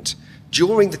gradient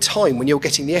during the time when you're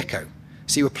getting the echo.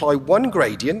 So you apply one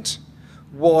gradient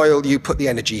while you put the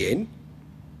energy in.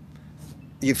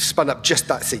 You've spun up just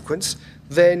that sequence.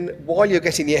 Then while you're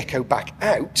getting the echo back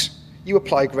out, you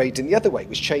apply a gradient the other way,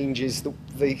 which changes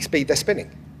the speed they're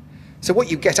spinning. So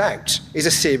what you get out is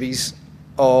a series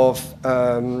of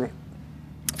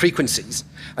frequencies,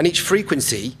 and each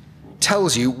frequency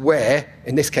tells you where,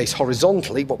 in this case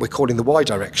horizontally, what we're calling the y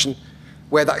direction,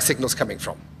 where that signal's coming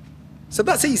from. So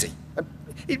that's easy.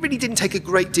 It really didn't take a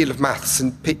great deal of maths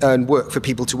and work for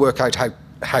people to work out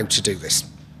how to do this.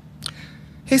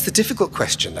 Here's the difficult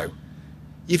question, though.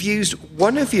 You've used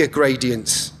one of your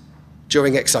gradients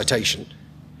during excitation.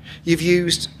 You've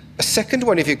used a second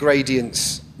one of your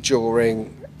gradients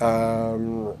during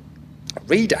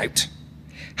readout.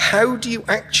 How do you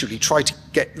actually try to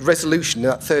get resolution in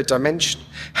that third dimension?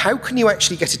 How can you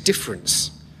actually get a difference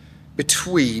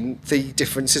between the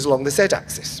differences along the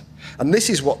z-axis? And this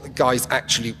is what the guys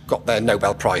actually got their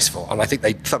Nobel Prize for, and I think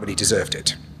they thoroughly deserved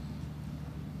it.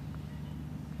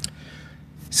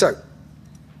 So,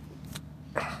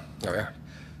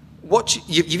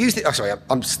 you've used the, oh sorry,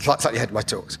 I'm slightly ahead of my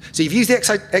talks. So you've used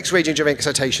the X gradient during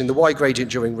excitation, the Y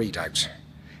gradient during readout.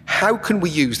 How can we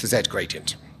use the Z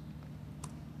gradient?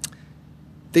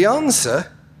 The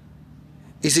answer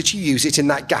is that you use it in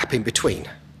that gap in between.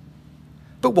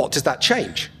 But what does that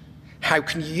change? How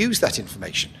can you use that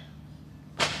information?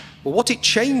 Well, what it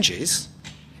changes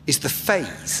is the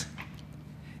phase.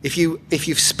 If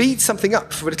you speed something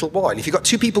up for a little while, if you've got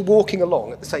two people walking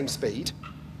along at the same speed,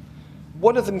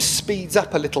 one of them speeds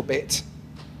up a little bit,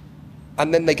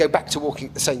 and then they go back to walking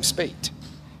at the same speed.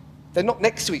 They're not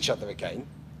next to each other again,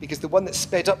 because the one that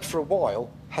sped up for a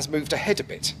while has moved ahead a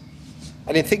bit.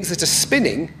 And in things that are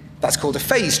spinning, that's called a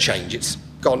phase change. It's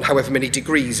gone however many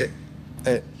degrees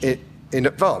in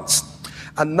advance.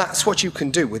 And that's what you can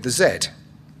do with the Z.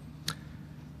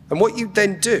 And what you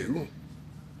then do,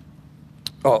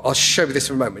 I'll show you this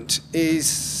for a moment,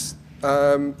 is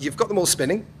you've got them all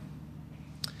spinning.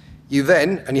 You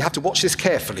then, and you have to watch this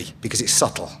carefully because it's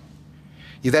subtle,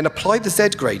 you then apply the Z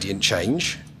gradient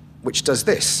change, which does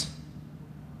this.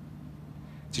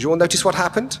 Did you all notice what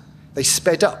happened? They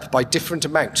sped up by different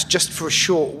amounts just for a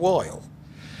short while,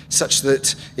 such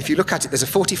that if you look at it, there's a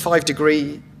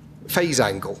 45-degree phase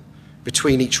angle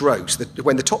between each row. So that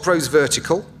when the top row is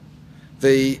vertical,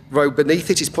 the row beneath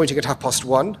it is pointing at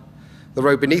 1:30, the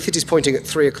row beneath it is pointing at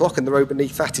 3 o'clock, and the row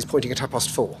beneath that is pointing at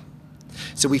 4:30.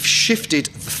 So we've shifted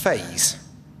the phase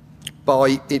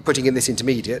by putting in this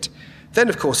intermediate. Then,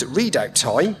 of course, at readout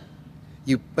time,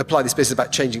 you apply this business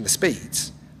about changing the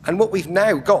speeds. And what we've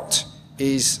now got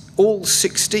is all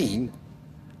 16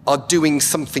 are doing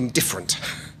something different.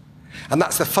 And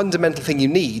that's the fundamental thing you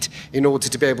need in order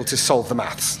to be able to solve the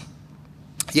maths.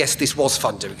 Yes, this was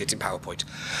fun doing it in PowerPoint.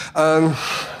 I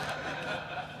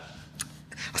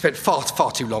spent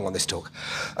far too long on this talk.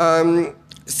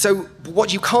 So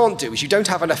what you can't do is you don't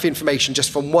have enough information just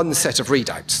from one set of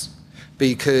readouts,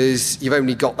 because you've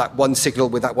only got that one signal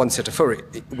with that one set of Fourier,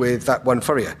 with that one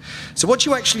Fourier. So what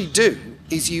you actually do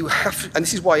is you have, and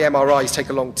this is why MRIs take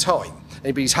a long time.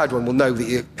 Anybody who's had one will know that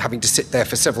you're having to sit there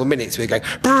for several minutes where you're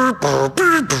going, brr, brr,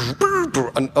 brr, brr, brr,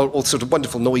 brr, and all sort of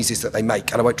wonderful noises that they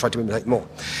make, and I won't try to imitate more.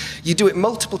 You do it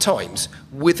multiple times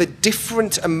with a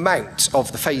different amount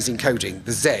of the phase encoding,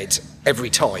 the Z, every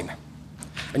time.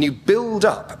 And you build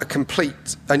up a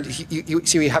complete, and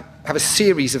you have a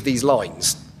series of these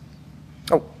lines.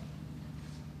 Oh,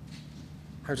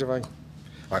 how do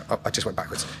I just went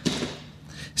backwards.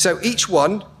 So each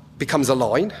one becomes a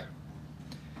line.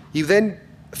 You then,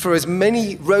 for as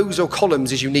many rows or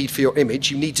columns as you need for your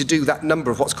image, you need to do that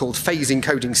number of what's called phase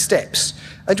encoding steps,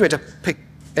 and you end up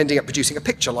ending up producing a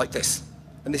picture like this.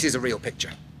 And this is a real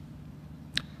picture.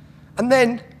 And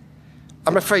then,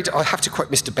 I'm afraid I have to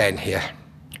quote Mr. Ben here.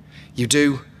 You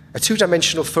do a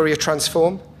two-dimensional Fourier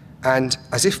transform, and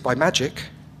as if by magic,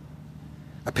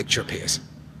 a picture appears.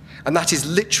 And that is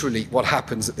literally what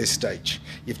happens at this stage.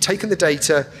 You've taken the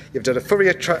data, you've done a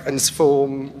Fourier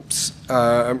transform,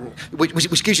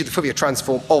 which gives you the Fourier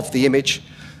transform of the image.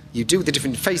 You do the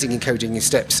different phasing encoding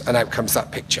steps, and out comes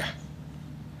that picture.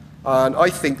 And I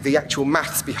think the actual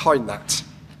maths behind that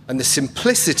and the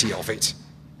simplicity of it,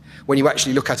 when you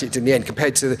actually look at it in the end,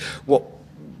 compared to what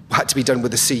had to be done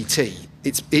with the CT,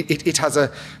 it has a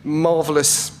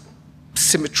marvelous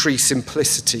symmetry,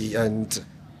 simplicity, and,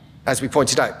 as we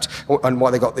pointed out, and why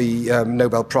they got the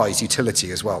Nobel Prize,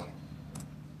 utility as well.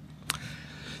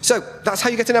 So that's how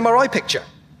you get an MRI picture.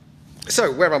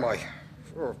 So where am I?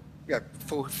 Oh, yeah,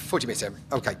 40 minutes in.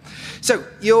 Okay. So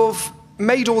you've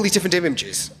made all these different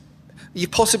images.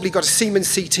 You've possibly got a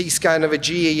Siemens CT scanner, a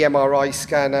GE MRI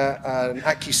scanner, an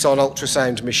Acuson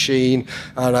ultrasound machine,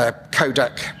 and a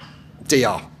Kodak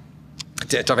DR,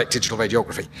 direct digital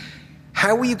radiography.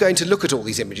 How are you going to look at all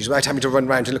these images without having to run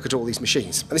around and look at all these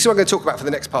machines? And this is what I'm going to talk about for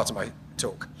the next part of my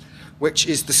talk, which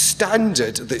is the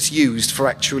standard that's used for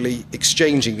actually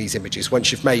exchanging these images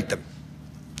once you've made them.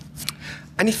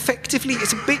 And effectively,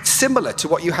 it's a bit similar to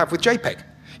what you have with JPEG.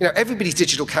 You know, everybody's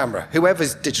digital camera,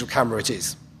 whoever's digital camera it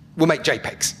is, will make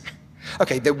JPEGs.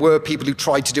 Okay, there were people who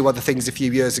tried to do other things a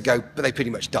few years ago, but they pretty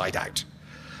much died out.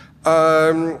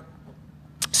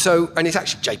 And it's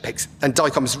actually JPEGs, and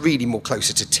DICOM is really more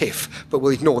closer to TIFF, but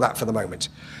we'll ignore that for the moment.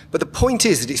 But the point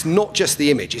is that it's not just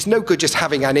the image. It's no good just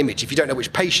having an image if you don't know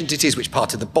which patient it is, which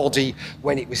part of the body,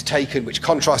 when it was taken, which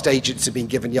contrast agents have been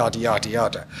given, yada, yada,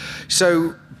 yada.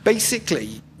 So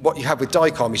basically, what you have with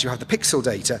DICOM is you have the pixel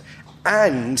data,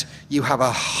 and you have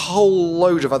a whole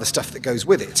load of other stuff that goes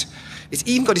with it. It's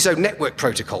even got its own network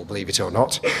protocol, believe it or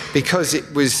not, because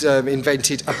it was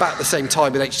invented about the same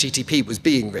time that HTTP was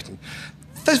being written.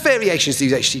 There's variations to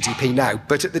use HTTP now,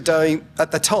 but at the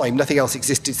time, nothing else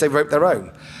existed, so they wrote their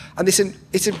own. And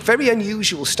it's a very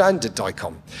unusual standard,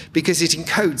 DICOM, because it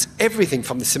encodes everything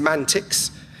from the semantics,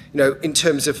 you know, in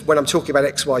terms of when I'm talking about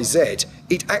X, Y, Z,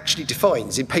 it actually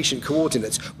defines in patient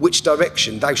coordinates which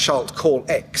direction thou shalt call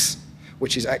X,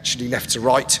 which is actually left to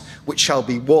right, which shall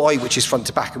be Y, which is front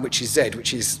to back, and which is Z,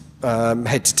 which is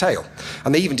head to tail.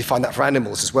 And they even define that for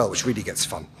animals as well, which really gets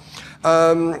fun.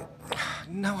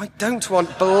 No, I don't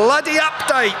want bloody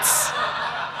updates.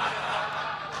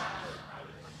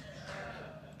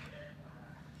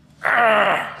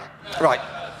 Right.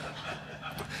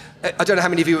 I don't know how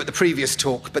many of you were at the previous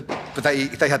talk, but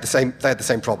they had the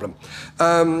same problem.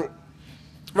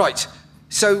 Right.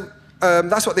 So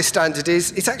that's what this standard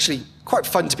is. It's actually quite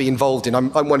fun to be involved in.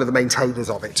 I'm one of the maintainers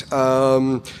of it.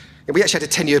 We actually had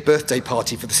a 10-year birthday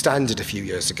party for the standard a few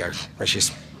years ago, which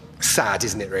is sad,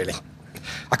 isn't it, really?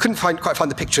 I couldn't quite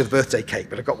find the picture of the birthday cake,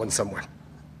 but I got one somewhere.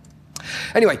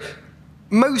 Anyway,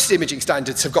 most imaging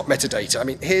standards have got metadata. I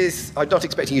mean, I'm not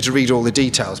expecting you to read all the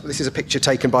details, but this is a picture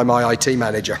taken by my IT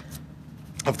manager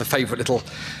of the favourite little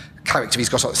character he's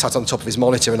got sat on top of his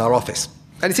monitor in our office.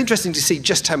 And it's interesting to see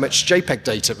just how much JPEG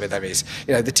data there is.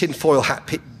 You know, the tinfoil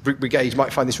hat brigade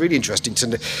might find this really interesting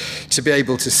to be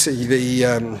able to see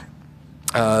the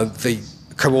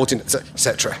coordinates,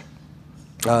 etc.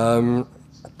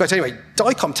 But anyway,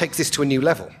 DICOM takes this to a new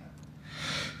level.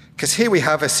 Because here we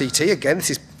have a CT. Again,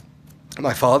 this is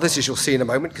my father's, as you'll see in a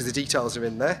moment, because the details are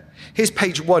in there. Here's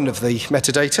page 1 of the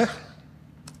metadata.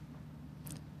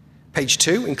 Page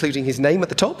 2, including his name at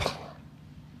the top.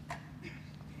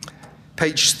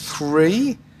 Page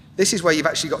 3, this is where you've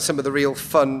actually got some of the real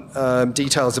fun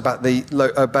details about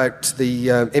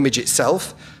the image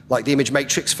itself, like the image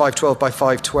matrix, 512 by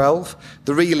 512,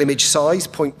 the real image size,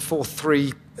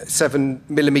 0.437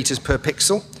 millimeters per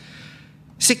pixel.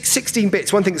 16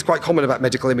 bits, one thing that's quite common about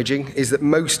medical imaging is that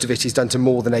most of it is done to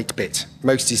more than 8-bit.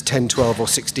 Most is 10, 12, or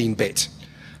 16-bit.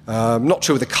 Not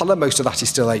true with the colour, most of that is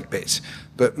still 8-bit.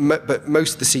 But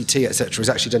most of the CT, etc., is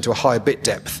actually done to a higher bit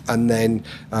depth, and then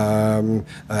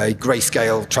a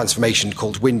grayscale transformation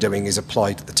called windowing is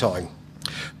applied at the time.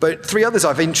 But 3 others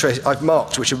I've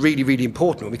marked, which are really, really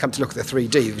important when we come to look at the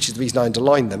 3D, which is the reason I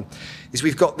underline them, is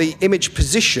we've got the image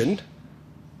position,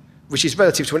 which is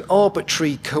relative to an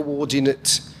arbitrary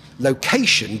coordinate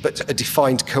location, but a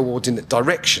defined coordinate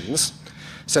directions.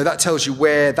 So that tells you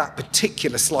where that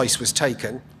particular slice was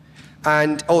taken.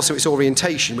 And also its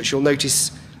orientation, which you'll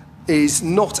notice is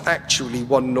not actually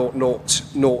 1, 0, 0,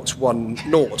 0, 1,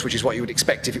 0, which is what you would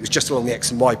expect if it was just along the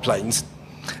X and Y planes.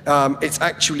 It's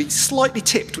actually slightly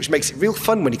tipped, which makes it real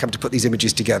fun when you come to put these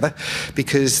images together,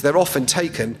 because they're often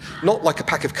taken not like a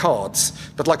pack of cards,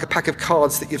 but like a pack of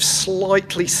cards that you've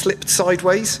slightly slipped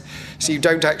sideways. So you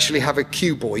don't actually have a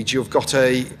cuboid, you've got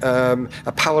a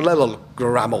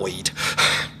parallelogramoid,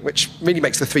 which really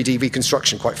makes the 3D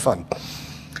reconstruction quite fun.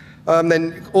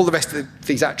 Then all the rest of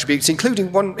these attributes,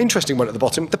 including one interesting one at the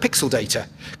bottom, the pixel data.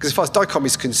 Because as far as DICOM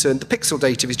is concerned, the pixel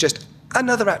data is just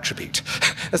another attribute.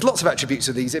 There's lots of attributes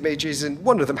of these images, and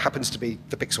one of them happens to be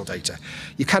the pixel data.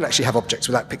 You can actually have objects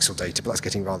without pixel data, but that's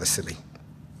getting rather silly.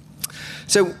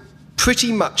 So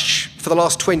pretty much for the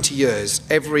last 20 years,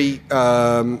 every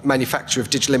manufacturer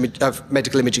of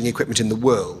medical imaging equipment in the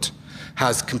world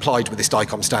has complied with this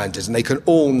DICOM standards, and they can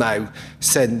all now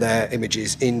send their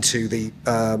images into the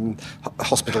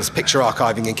hospital's picture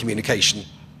archiving and communication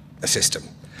system,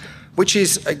 which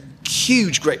is a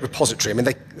huge, great repository. I mean,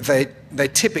 they're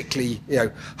typically,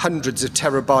 hundreds of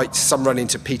terabytes, some run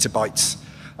into petabytes,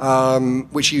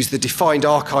 which use the defined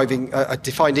archiving,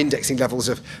 defined indexing levels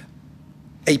of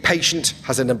a patient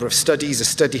has a number of studies, a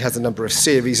study has a number of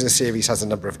series, and a series has a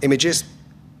number of images.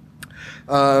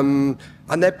 And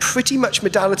they're pretty much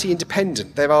modality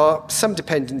independent. There are some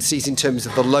dependencies in terms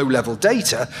of the low-level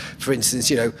data. For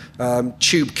instance,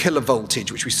 tube killer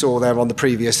voltage, which we saw there on the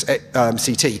previous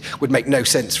CT, would make no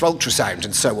sense for ultrasound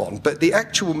and so on. But the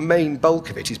actual main bulk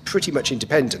of it is pretty much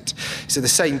independent. So the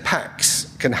same packs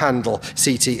can handle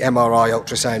CT, MRI,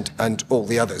 ultrasound, and all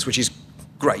the others, which is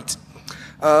great.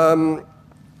 And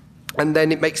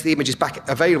then it makes the images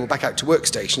available back out to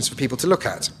workstations for people to look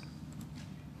at.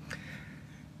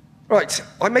 Right,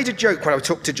 I made a joke when I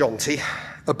talked to Jonty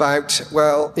about,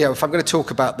 well, if I'm going to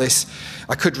talk about this,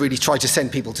 I could really try to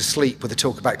send people to sleep with a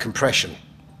talk about compression.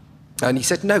 And he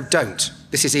said, no, don't.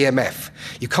 This is EMF.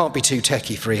 You can't be too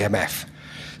techie for EMF.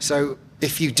 So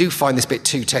if you do find this bit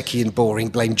too techie and boring,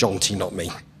 blame Jonty, not me.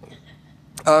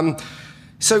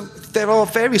 So there are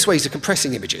various ways of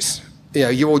compressing images.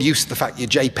 You're all used to the fact your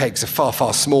JPEGs are far,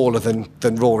 far smaller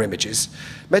than raw images.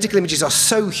 Medical images are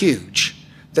so huge,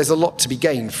 there's a lot to be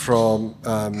gained from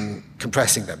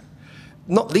compressing them.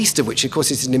 Not least of which, of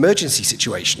course, is in emergency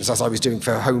situations, as I was doing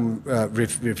for a home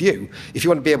review. If you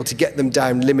want to be able to get them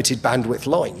down limited bandwidth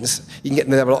lines, you can get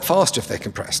them there a lot faster if they're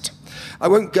compressed. I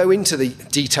won't go into the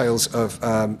details of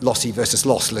lossy versus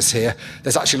lossless here.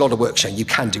 There's actually a lot of work showing you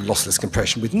can do lossless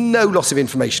compression with no loss of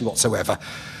information whatsoever.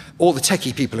 All the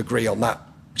techie people agree on that,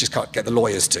 just can't get the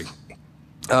lawyers to.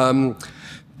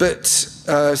 But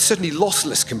certainly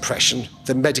lossless compression,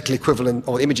 the medical equivalent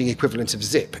or imaging equivalent of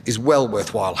zip, is well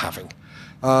worthwhile having.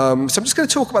 So I'm just going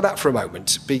to talk about that for a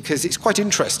moment because it's quite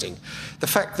interesting. The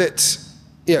fact that,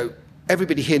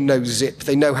 everybody here knows zip,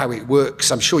 they know how it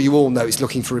works. I'm sure you all know it's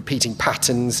looking for repeating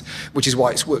patterns, which is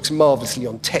why it works marvelously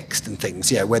on text and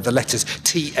things, where the letters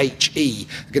T-H-E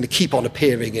are going to keep on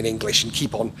appearing in English and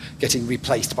keep on getting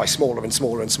replaced by smaller and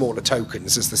smaller and smaller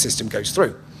tokens as the system goes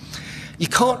through. You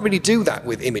can't really do that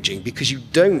with imaging because you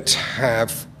don't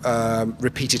have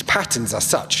repeated patterns as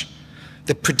such.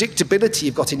 The predictability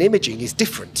you've got in imaging is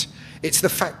different. It's the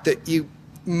fact that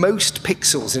most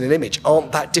pixels in an image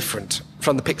aren't that different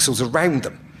from the pixels around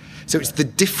them. So it's the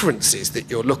differences that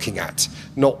you're looking at,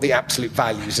 not the absolute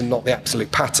values and not the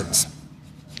absolute patterns.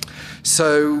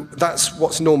 So that's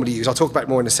what's normally used. I'll talk about it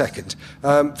more in a second.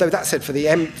 Though that said, for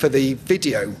the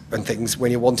video and things,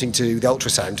 when you're wanting to do the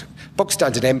ultrasound, bog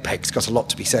standard MPEG's got a lot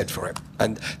to be said for it.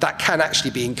 And that can actually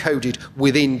be encoded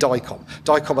within DICOM.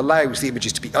 DICOM allows the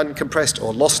images to be uncompressed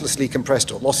or losslessly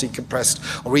compressed or lossy compressed,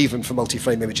 or even for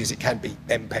multi-frame images, it can be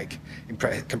MPEG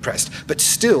compressed, but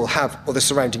still have all the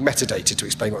surrounding metadata to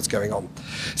explain what's going on.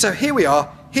 So here we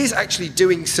are. Here's actually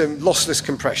doing some lossless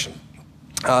compression.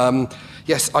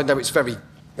 Yes, I know it's very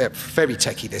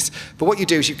techie, this. But what you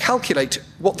do is you calculate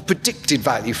what the predicted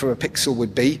value from a pixel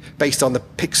would be based on the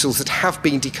pixels that have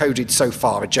been decoded so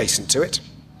far adjacent to it.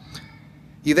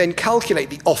 You then calculate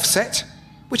the offset,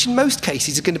 which in most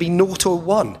cases is going to be 0 or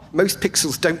 1. Most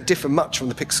pixels don't differ much from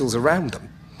the pixels around them.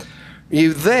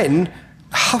 You then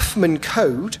Huffman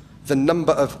code the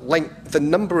number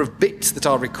of bits that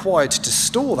are required to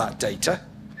store that data,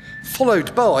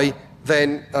 followed by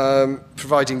then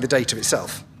providing the data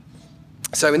itself.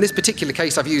 So in this particular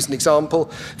case, I've used an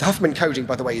example. The Huffman coding,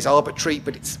 by the way, is arbitrary,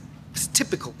 but it's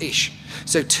typical-ish.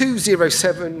 So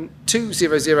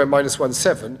 200 minus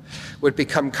 17 would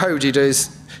become coded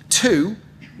as 2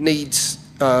 needs,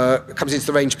 comes into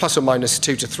the range plus or minus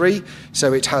 2 to 3.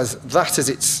 So it has that as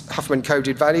its Huffman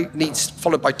coded value, needs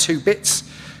followed by 2 bits,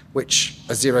 which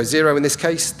are 0, 0 in this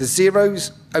case. The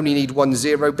zeros only need 1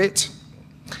 0 bit.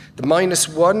 The minus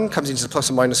 1 comes into the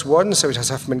plus or minus 1, so it has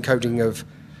Huffman coding of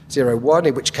 0, 1,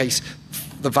 in which case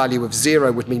the value of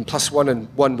 0 would mean plus 1 and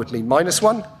 1 would mean minus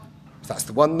 1. So that's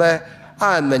the 1 there.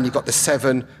 And then you've got the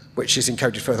 7, which is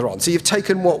encoded further on. So you've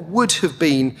taken what would have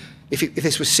been, if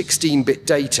this was 16-bit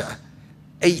data,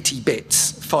 80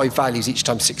 bits, 5 values each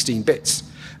time 16 bits.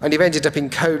 And you've ended up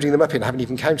encoding them up in, I haven't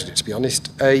even counted it, to be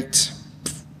honest, 8,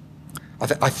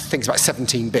 I think it's about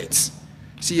 17 bits.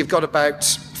 So you've got about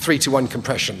 3 to 1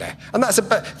 compression there. And that's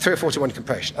about 3 or 4 to 1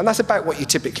 compression. And that's about what you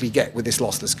typically get with this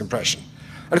lossless compression.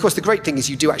 And of course, the great thing is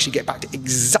you do actually get back to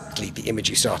exactly the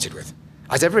image you started with.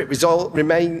 As ever,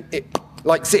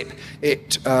 like zip,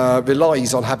 it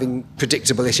relies on having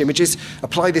predictable-ish images.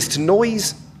 Apply this to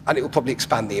noise, and it will probably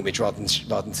expand the image rather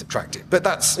than subtract it. But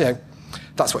that's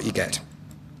what you get.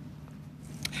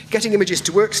 Getting images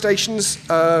to workstations,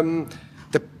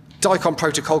 the DICOM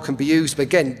protocol can be used, but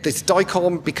again, this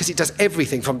DICOM, because it does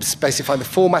everything from specifying the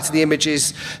format of the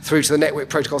images through to the network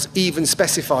protocols, even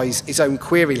specifies its own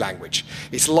query language.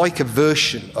 It's like a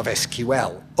version of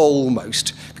SQL,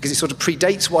 almost, because it sort of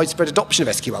predates widespread adoption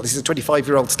of SQL. This is a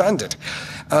 25-year-old standard.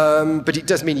 But it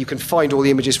does mean you can find all the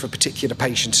images for a particular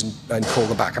patient and call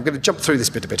them back. I'm going to jump through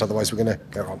this bit a bit, otherwise we're going to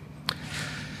go on.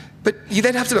 But you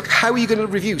then have to look, how are you going to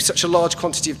review such a large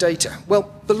quantity of data?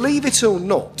 Well, believe it or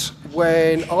not,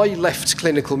 when I left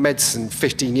clinical medicine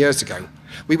 15 years ago,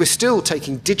 we were still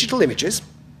taking digital images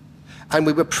and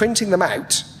we were printing them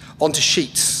out onto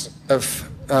sheets of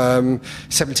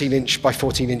 17-inch by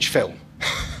 14-inch film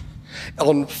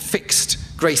on fixed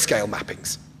grayscale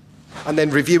mappings, and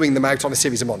then reviewing them out on a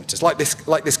series of monitors, like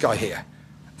this guy here.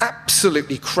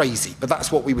 Absolutely crazy, but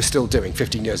that's what we were still doing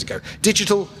 15 years ago.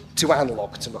 Digital to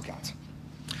analog to look at,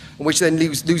 which then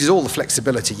loses all the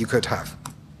flexibility you could have.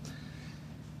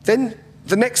 Then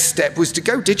the next step was to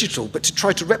go digital, but to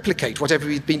try to replicate whatever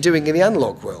we'd been doing in the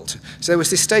analog world. So there was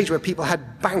this stage where people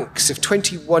had banks of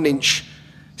 21-inch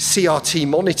CRT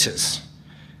monitors,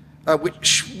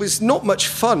 which was not much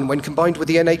fun when combined with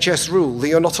the NHS rule that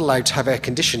you're not allowed to have air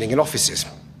conditioning in offices.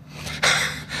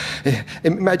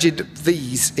 Imagine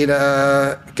these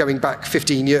going back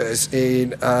 15 years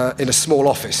in a small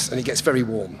office, and it gets very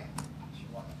warm.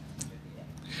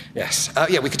 Yes,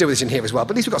 yeah, we could do this in here as well,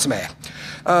 but at least we've got some air.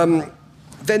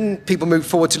 Then people moved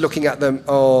forward to looking at them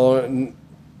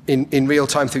in real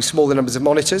time through smaller numbers of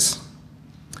monitors.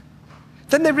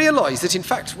 Then they realized that, in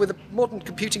fact, with modern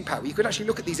computing power, you could actually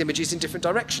look at these images in different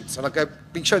directions. And I'll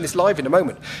be showing this live in a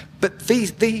moment. But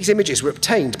these images were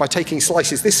obtained by taking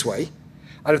slices this way,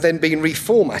 and have then been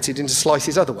reformatted into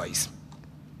slices other ways.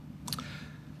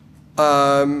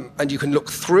 and you can look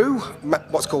through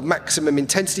what's called maximum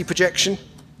intensity projection,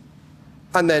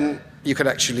 and then you can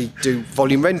actually do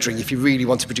volume rendering if you really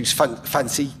want to produce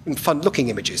fancy and fun-looking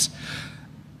images.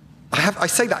 I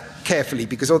say that carefully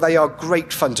because they are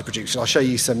great fun to produce, and I'll show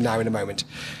you some now in a moment.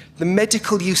 The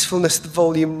medical usefulness, the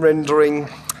volume rendering,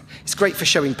 it's great for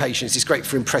showing patients, it's great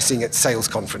for impressing at sales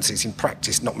conferences. In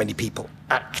practice, not many people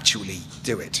actually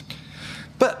do it.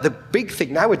 But the big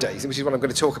thing nowadays, which is what I'm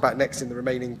going to talk about next in the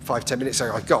remaining 5-10 minutes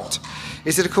I've got,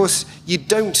 is that, of course, you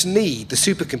don't need the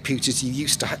supercomputers you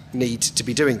used to need to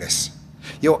be doing this.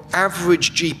 Your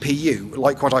average GPU,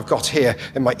 like what I've got here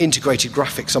in my integrated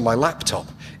graphics on my laptop,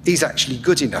 is actually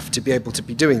good enough to be able to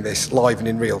be doing this live and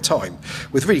in real time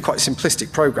with really quite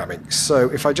simplistic programming. So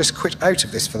if I just quit out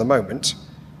of this for the moment,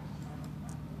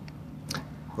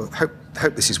 well,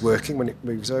 hope this is working when it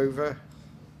moves over.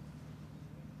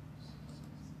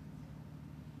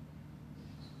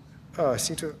 Oh, I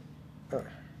seem to. Oh,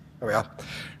 there we are.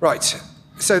 Right.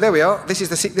 So there we are. This is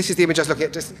the image I was looking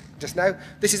at just now.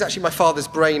 This is actually my father's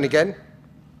brain again.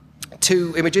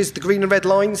 2 images. The green and red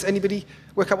lines. Anybody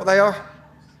work out what they are?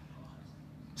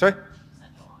 Sorry?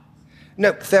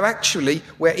 No, they're actually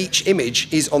where each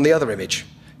image is on the other image.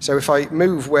 So if I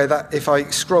move if I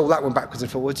scroll that one backwards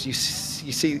and forwards, you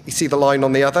see the line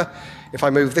on the other. If I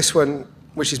move this one,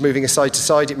 which is moving side to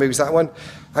side, it moves that one.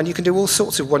 And you can do all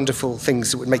sorts of wonderful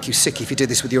things that would make you sick if you did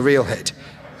this with your real head.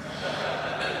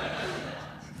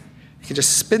 You can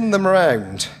just spin them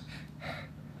around,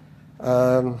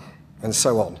 and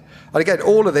so on. And again,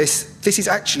 all of this is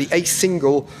actually a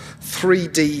single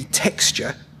 3D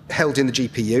texture held in the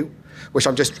GPU, which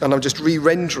I'm just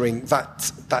re-rendering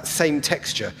that same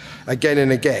texture again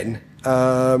and again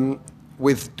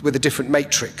with a different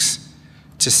matrix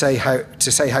to say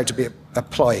how to be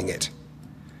applying it.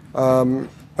 And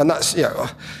that's,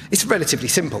 it's relatively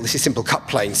simple. This is simple cut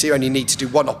plane, so you only need to do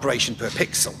 1 operation per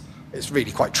pixel. It's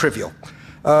really quite trivial.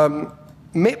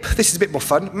 MIP, this is a bit more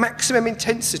fun. Maximum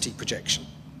intensity projection.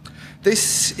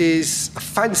 This is a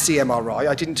fancy MRI.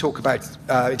 I didn't talk about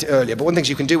it earlier, but one of the things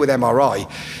you can do with MRI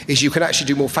is you can actually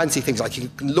do more fancy things, like you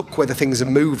can look whether things are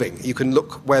moving. You can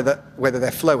look whether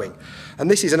they're flowing. And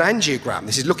this is an angiogram.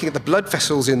 This is looking at the blood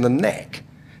vessels in the neck,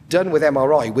 done with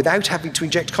MRI without having to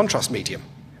inject contrast medium,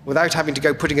 without having to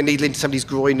go putting a needle into somebody's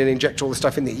groin and inject all the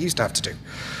stuff in that you used to have to do.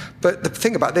 But the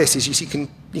thing about this is you can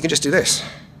just do this.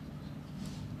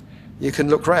 You can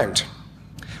look round.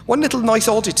 One little nice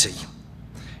oddity,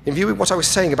 in view of what I was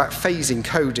saying about phase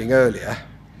encoding earlier,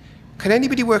 can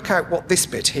anybody work out what this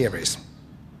bit here is?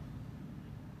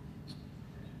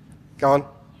 Go on.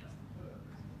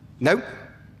 No?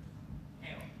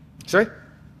 Sorry?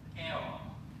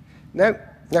 No.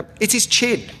 It is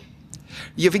chin.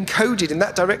 You've encoded in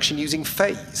that direction using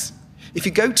phase. If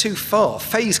you go too far,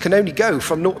 phase can only go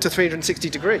from 0 to 360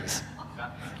 degrees.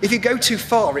 If you go too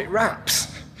far, it wraps.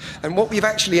 And what we've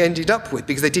actually ended up with,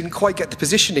 because they didn't quite get the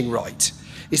positioning right,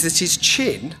 is that his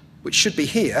chin, which should be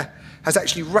here, has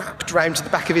actually wrapped round to the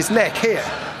back of his neck here.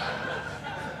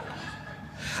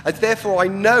 And therefore I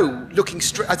know,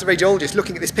 as a radiologist,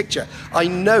 looking at this picture, I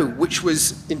know which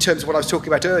was, in terms of what I was talking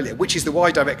about earlier, which is the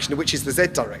Y direction and which is the Z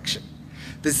direction.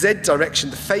 The Z direction,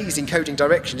 the phase encoding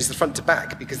direction, is the front to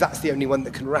back, because that's the only one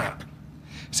that can wrap.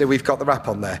 So we've got the wrap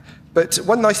on there. But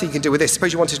one nice thing you can do with this,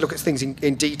 suppose you wanted to look at things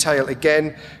in detail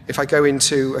again. If I go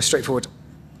into a straightforward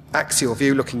axial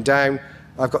view, looking down,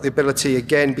 I've got the ability,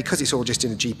 again, because it's all just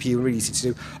in a GPU, really easy to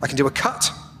do, I can do a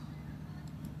cut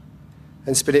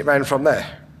and spin it round from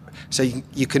there. So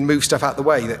you can move stuff out the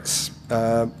way that's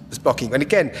blocking. And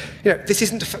again, this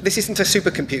isn't a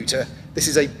supercomputer. This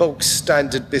is a bulk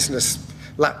standard business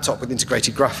laptop with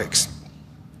integrated graphics.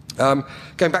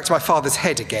 Going back to my father's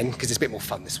head again, because it's a bit more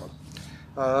fun, this one.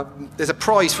 There's a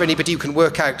prize for anybody who can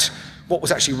work out what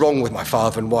was actually wrong with my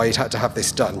father and why he'd had to have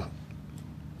this done.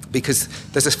 Because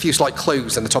there's a few slight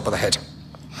clues on the top of the head.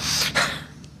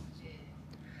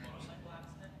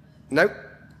 No.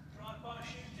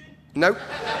 No.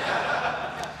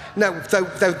 No,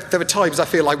 though there are times I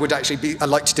feel I would actually I'd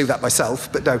like to do that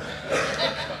myself, but no.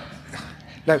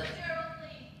 No.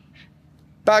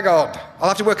 Bag on. I'll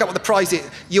have to work out what the prize is.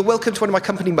 You're welcome to one of my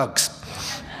company mugs.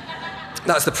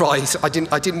 That's the prize. I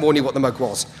didn't warn you what the mug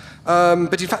was.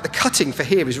 But in fact, the cutting for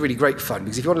here is really great fun,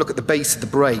 because if you want to look at the base of the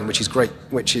brain, which is great,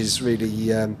 which is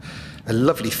really a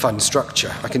lovely, fun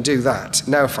structure, I can do that.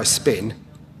 Now if I spin,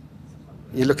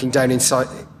 you're looking down inside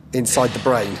the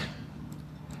brain.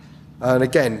 And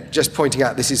again, just pointing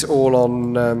out, this is all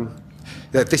on,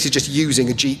 this is just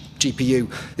using a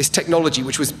GPU. This technology,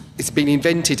 it's been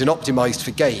invented and optimized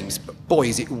for games, but boy,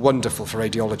 is it wonderful for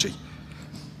radiology.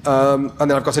 And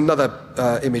then I've got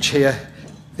another image here.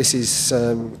 This is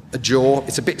a jaw.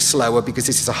 It's a bit slower because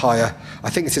this is a higher, I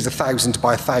think this is 1,000 by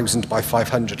 1,000 by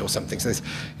 500 or something. So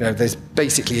there's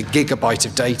basically a gigabyte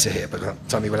of data here, but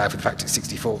time we will have for the fact it's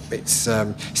 64, it's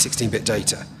 16-bit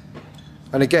data.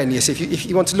 And again, yes, if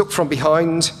you want to look from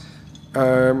behind,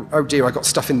 oh dear, I got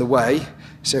stuff in the way.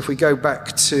 So if we go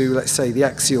back to, let's say, the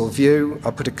axial view,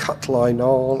 I'll put a cut line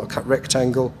on, a cut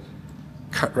rectangle,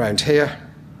 cut round here.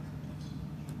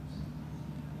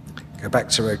 Go back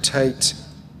to rotate.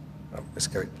 Let's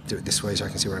do it this way so I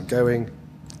can see where I'm going.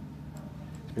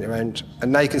 Spin it around. And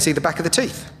now you can see the back of the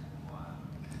teeth.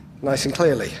 Nice and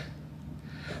clearly.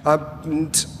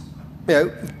 And,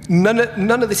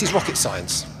 none of this is rocket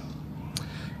science.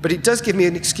 But it does give me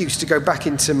an excuse to go back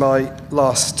into my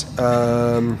last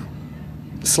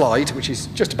slide, which is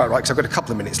just about right, because I've got a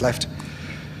couple of minutes left,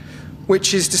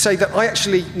 which is to say that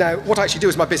what I actually do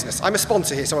is my business. I'm a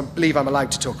sponsor here, so I believe I'm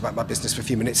allowed to talk about my business for a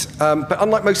few minutes. But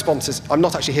unlike most sponsors, I'm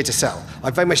not actually here to sell.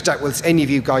 I very much doubt whether there's any of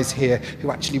you guys here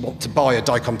who actually want to buy a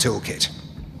DICOM toolkit.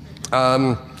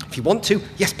 If you want to,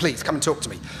 yes, please, come and talk to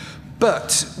me.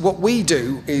 But what we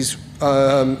do is,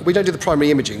 we don't do the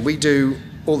primary imaging. We do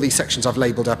all these sections I've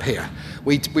labelled up here.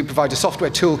 We provide a software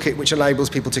toolkit which enables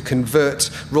people to convert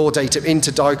raw data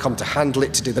into DICOM, to handle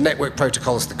it, to do the network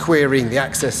protocols, the querying, the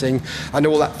accessing, and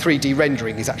all that 3D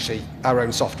rendering is actually our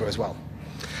own software as well.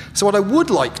 So what I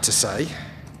would like to say,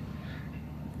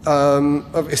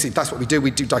 obviously that's what we do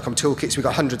DICOM toolkits, we've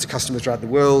got hundreds of customers around the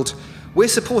world. We're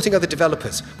supporting other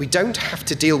developers. We don't have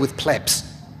to deal with plebs.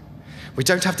 We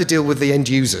don't have to deal with the end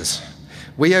users.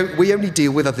 We only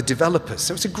deal with other developers,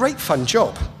 so it's a great fun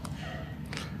job.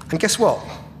 And guess what?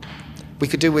 We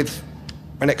could do with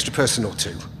an extra person or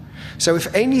two. So if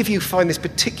any of you find this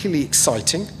particularly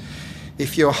exciting,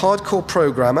 if you're a hardcore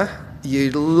programmer,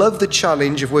 you love the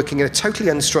challenge of working in a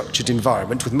totally unstructured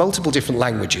environment with multiple different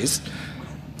languages,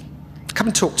 come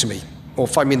and talk to me, or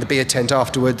find me in the beer tent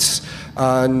afterwards,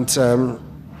 and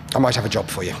I might have a job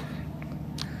for you.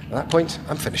 At that point,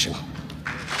 I'm finishing.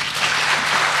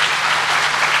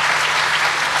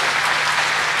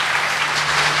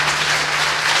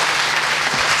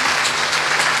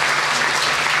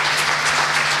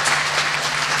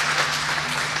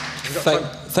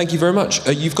 Thank you very much.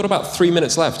 You've got about 3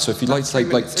 minutes left, so if you'd like to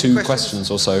take like 2 questions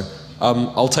or so.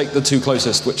 I'll take the 2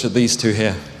 closest, which are these 2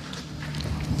 here.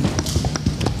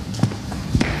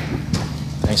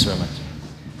 Thanks very much.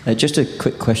 Just a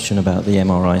quick question about the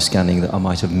MRI scanning that I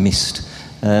might have missed.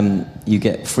 You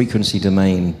get frequency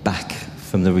domain back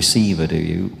from the receiver, do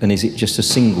you? And is it just a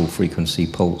single frequency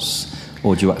pulse,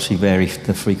 or do you actually vary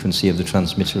the frequency of the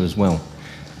transmitter as well?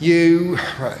 I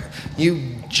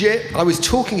was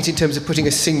talking it in terms of putting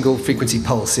a single frequency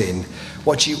pulse in.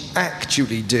 What you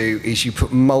actually do is you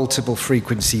put multiple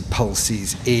frequency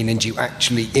pulses in, and you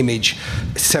actually image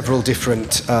several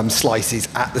different slices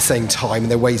at the same time,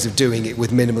 and there are ways of doing it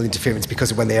with minimal interference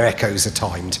because of when their echoes are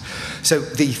timed. So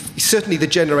certainly the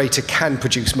generator can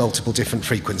produce multiple different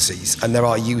frequencies, and there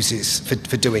are uses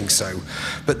for doing so.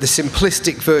 But the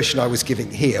simplistic version I was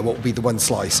giving here, what would be the one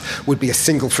slice, would be a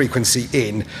single frequency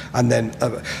in, and then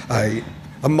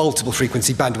a multiple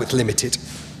frequency bandwidth limited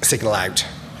signal out.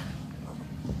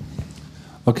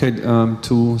 Okay,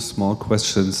 2 small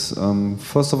questions.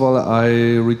 First of all, I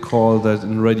recall that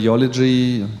in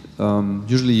radiology,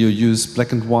 usually you use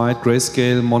black and white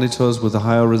grayscale monitors with a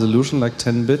higher resolution, like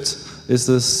 10-bit. Is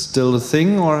this still a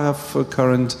thing, or have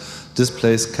current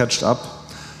displays catched up?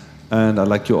 And I'd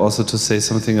like you also to say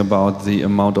something about the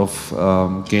amount of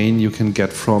gain you can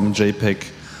get from JPEG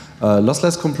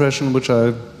lossless compression, which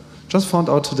I just found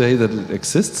out today that it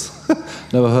exists.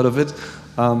 Never heard of it.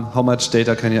 How much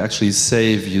data can you actually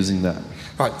save using that?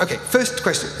 Right, okay, first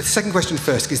question, the second question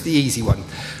first is the easy one.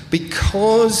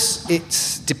 Because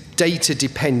it's data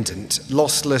dependent,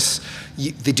 lossless,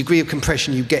 the degree of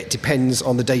compression you get depends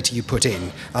on the data you put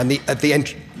in, and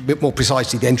more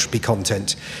precisely, the entropy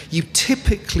content. You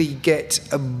typically get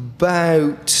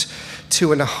about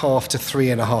 2.5 to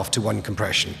 3.5 to 1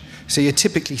 compression. So you're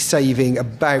typically saving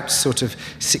about sort of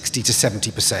 60 to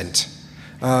 70%.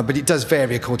 But it does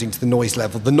vary according to the noise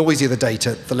level. The noisier the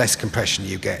data, the less compression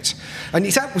you get. And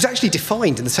it was actually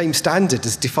defined in the same standard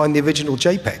as defined the original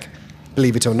JPEG,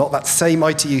 believe it or not. That same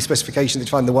ITU specification that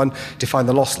defined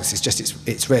the lossless. It's just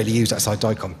it's rarely used outside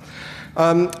DICOM.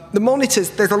 The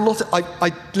monitors, there's a lot.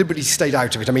 I deliberately stayed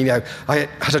out of it. I mean, I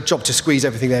had a job to squeeze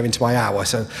everything there into my hour.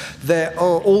 So there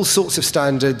are all sorts of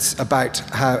standards about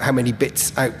how many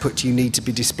bits output you need to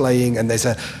be displaying, and there's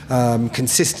a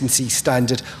consistency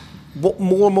standard. What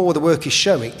more and more of the work is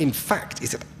showing, in fact,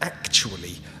 is that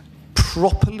actually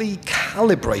properly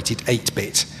calibrated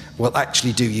 8-bit will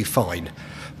actually do you fine.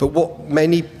 But what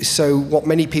many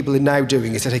people are now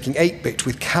doing is they're taking 8-bit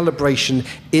with calibration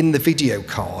in the video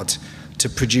card to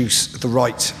produce the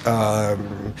right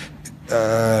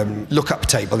lookup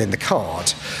table in the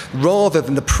card, rather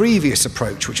than the previous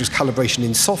approach, which was calibration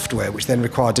in software, which then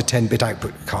required a 10-bit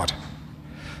output card.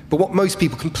 But what most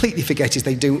people completely forget is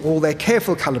they do all their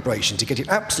careful calibration to get it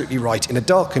absolutely right in a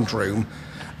darkened room,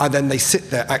 and then they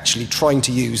sit there actually trying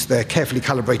to use their carefully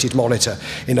calibrated monitor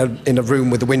in a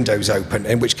room with the windows open,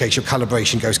 in which case your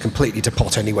calibration goes completely to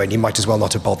pot anyway, and you might as well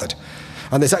not have bothered.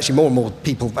 And there's actually more and more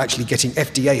people actually getting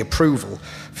FDA approval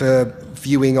for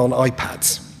viewing on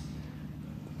iPads.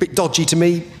 Bit dodgy to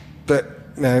me,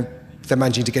 but they're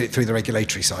managing to get it through the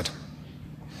regulatory side.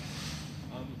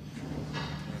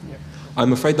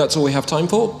 I'm afraid that's all we have time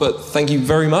for, but thank you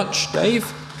very much,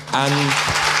 Dave. And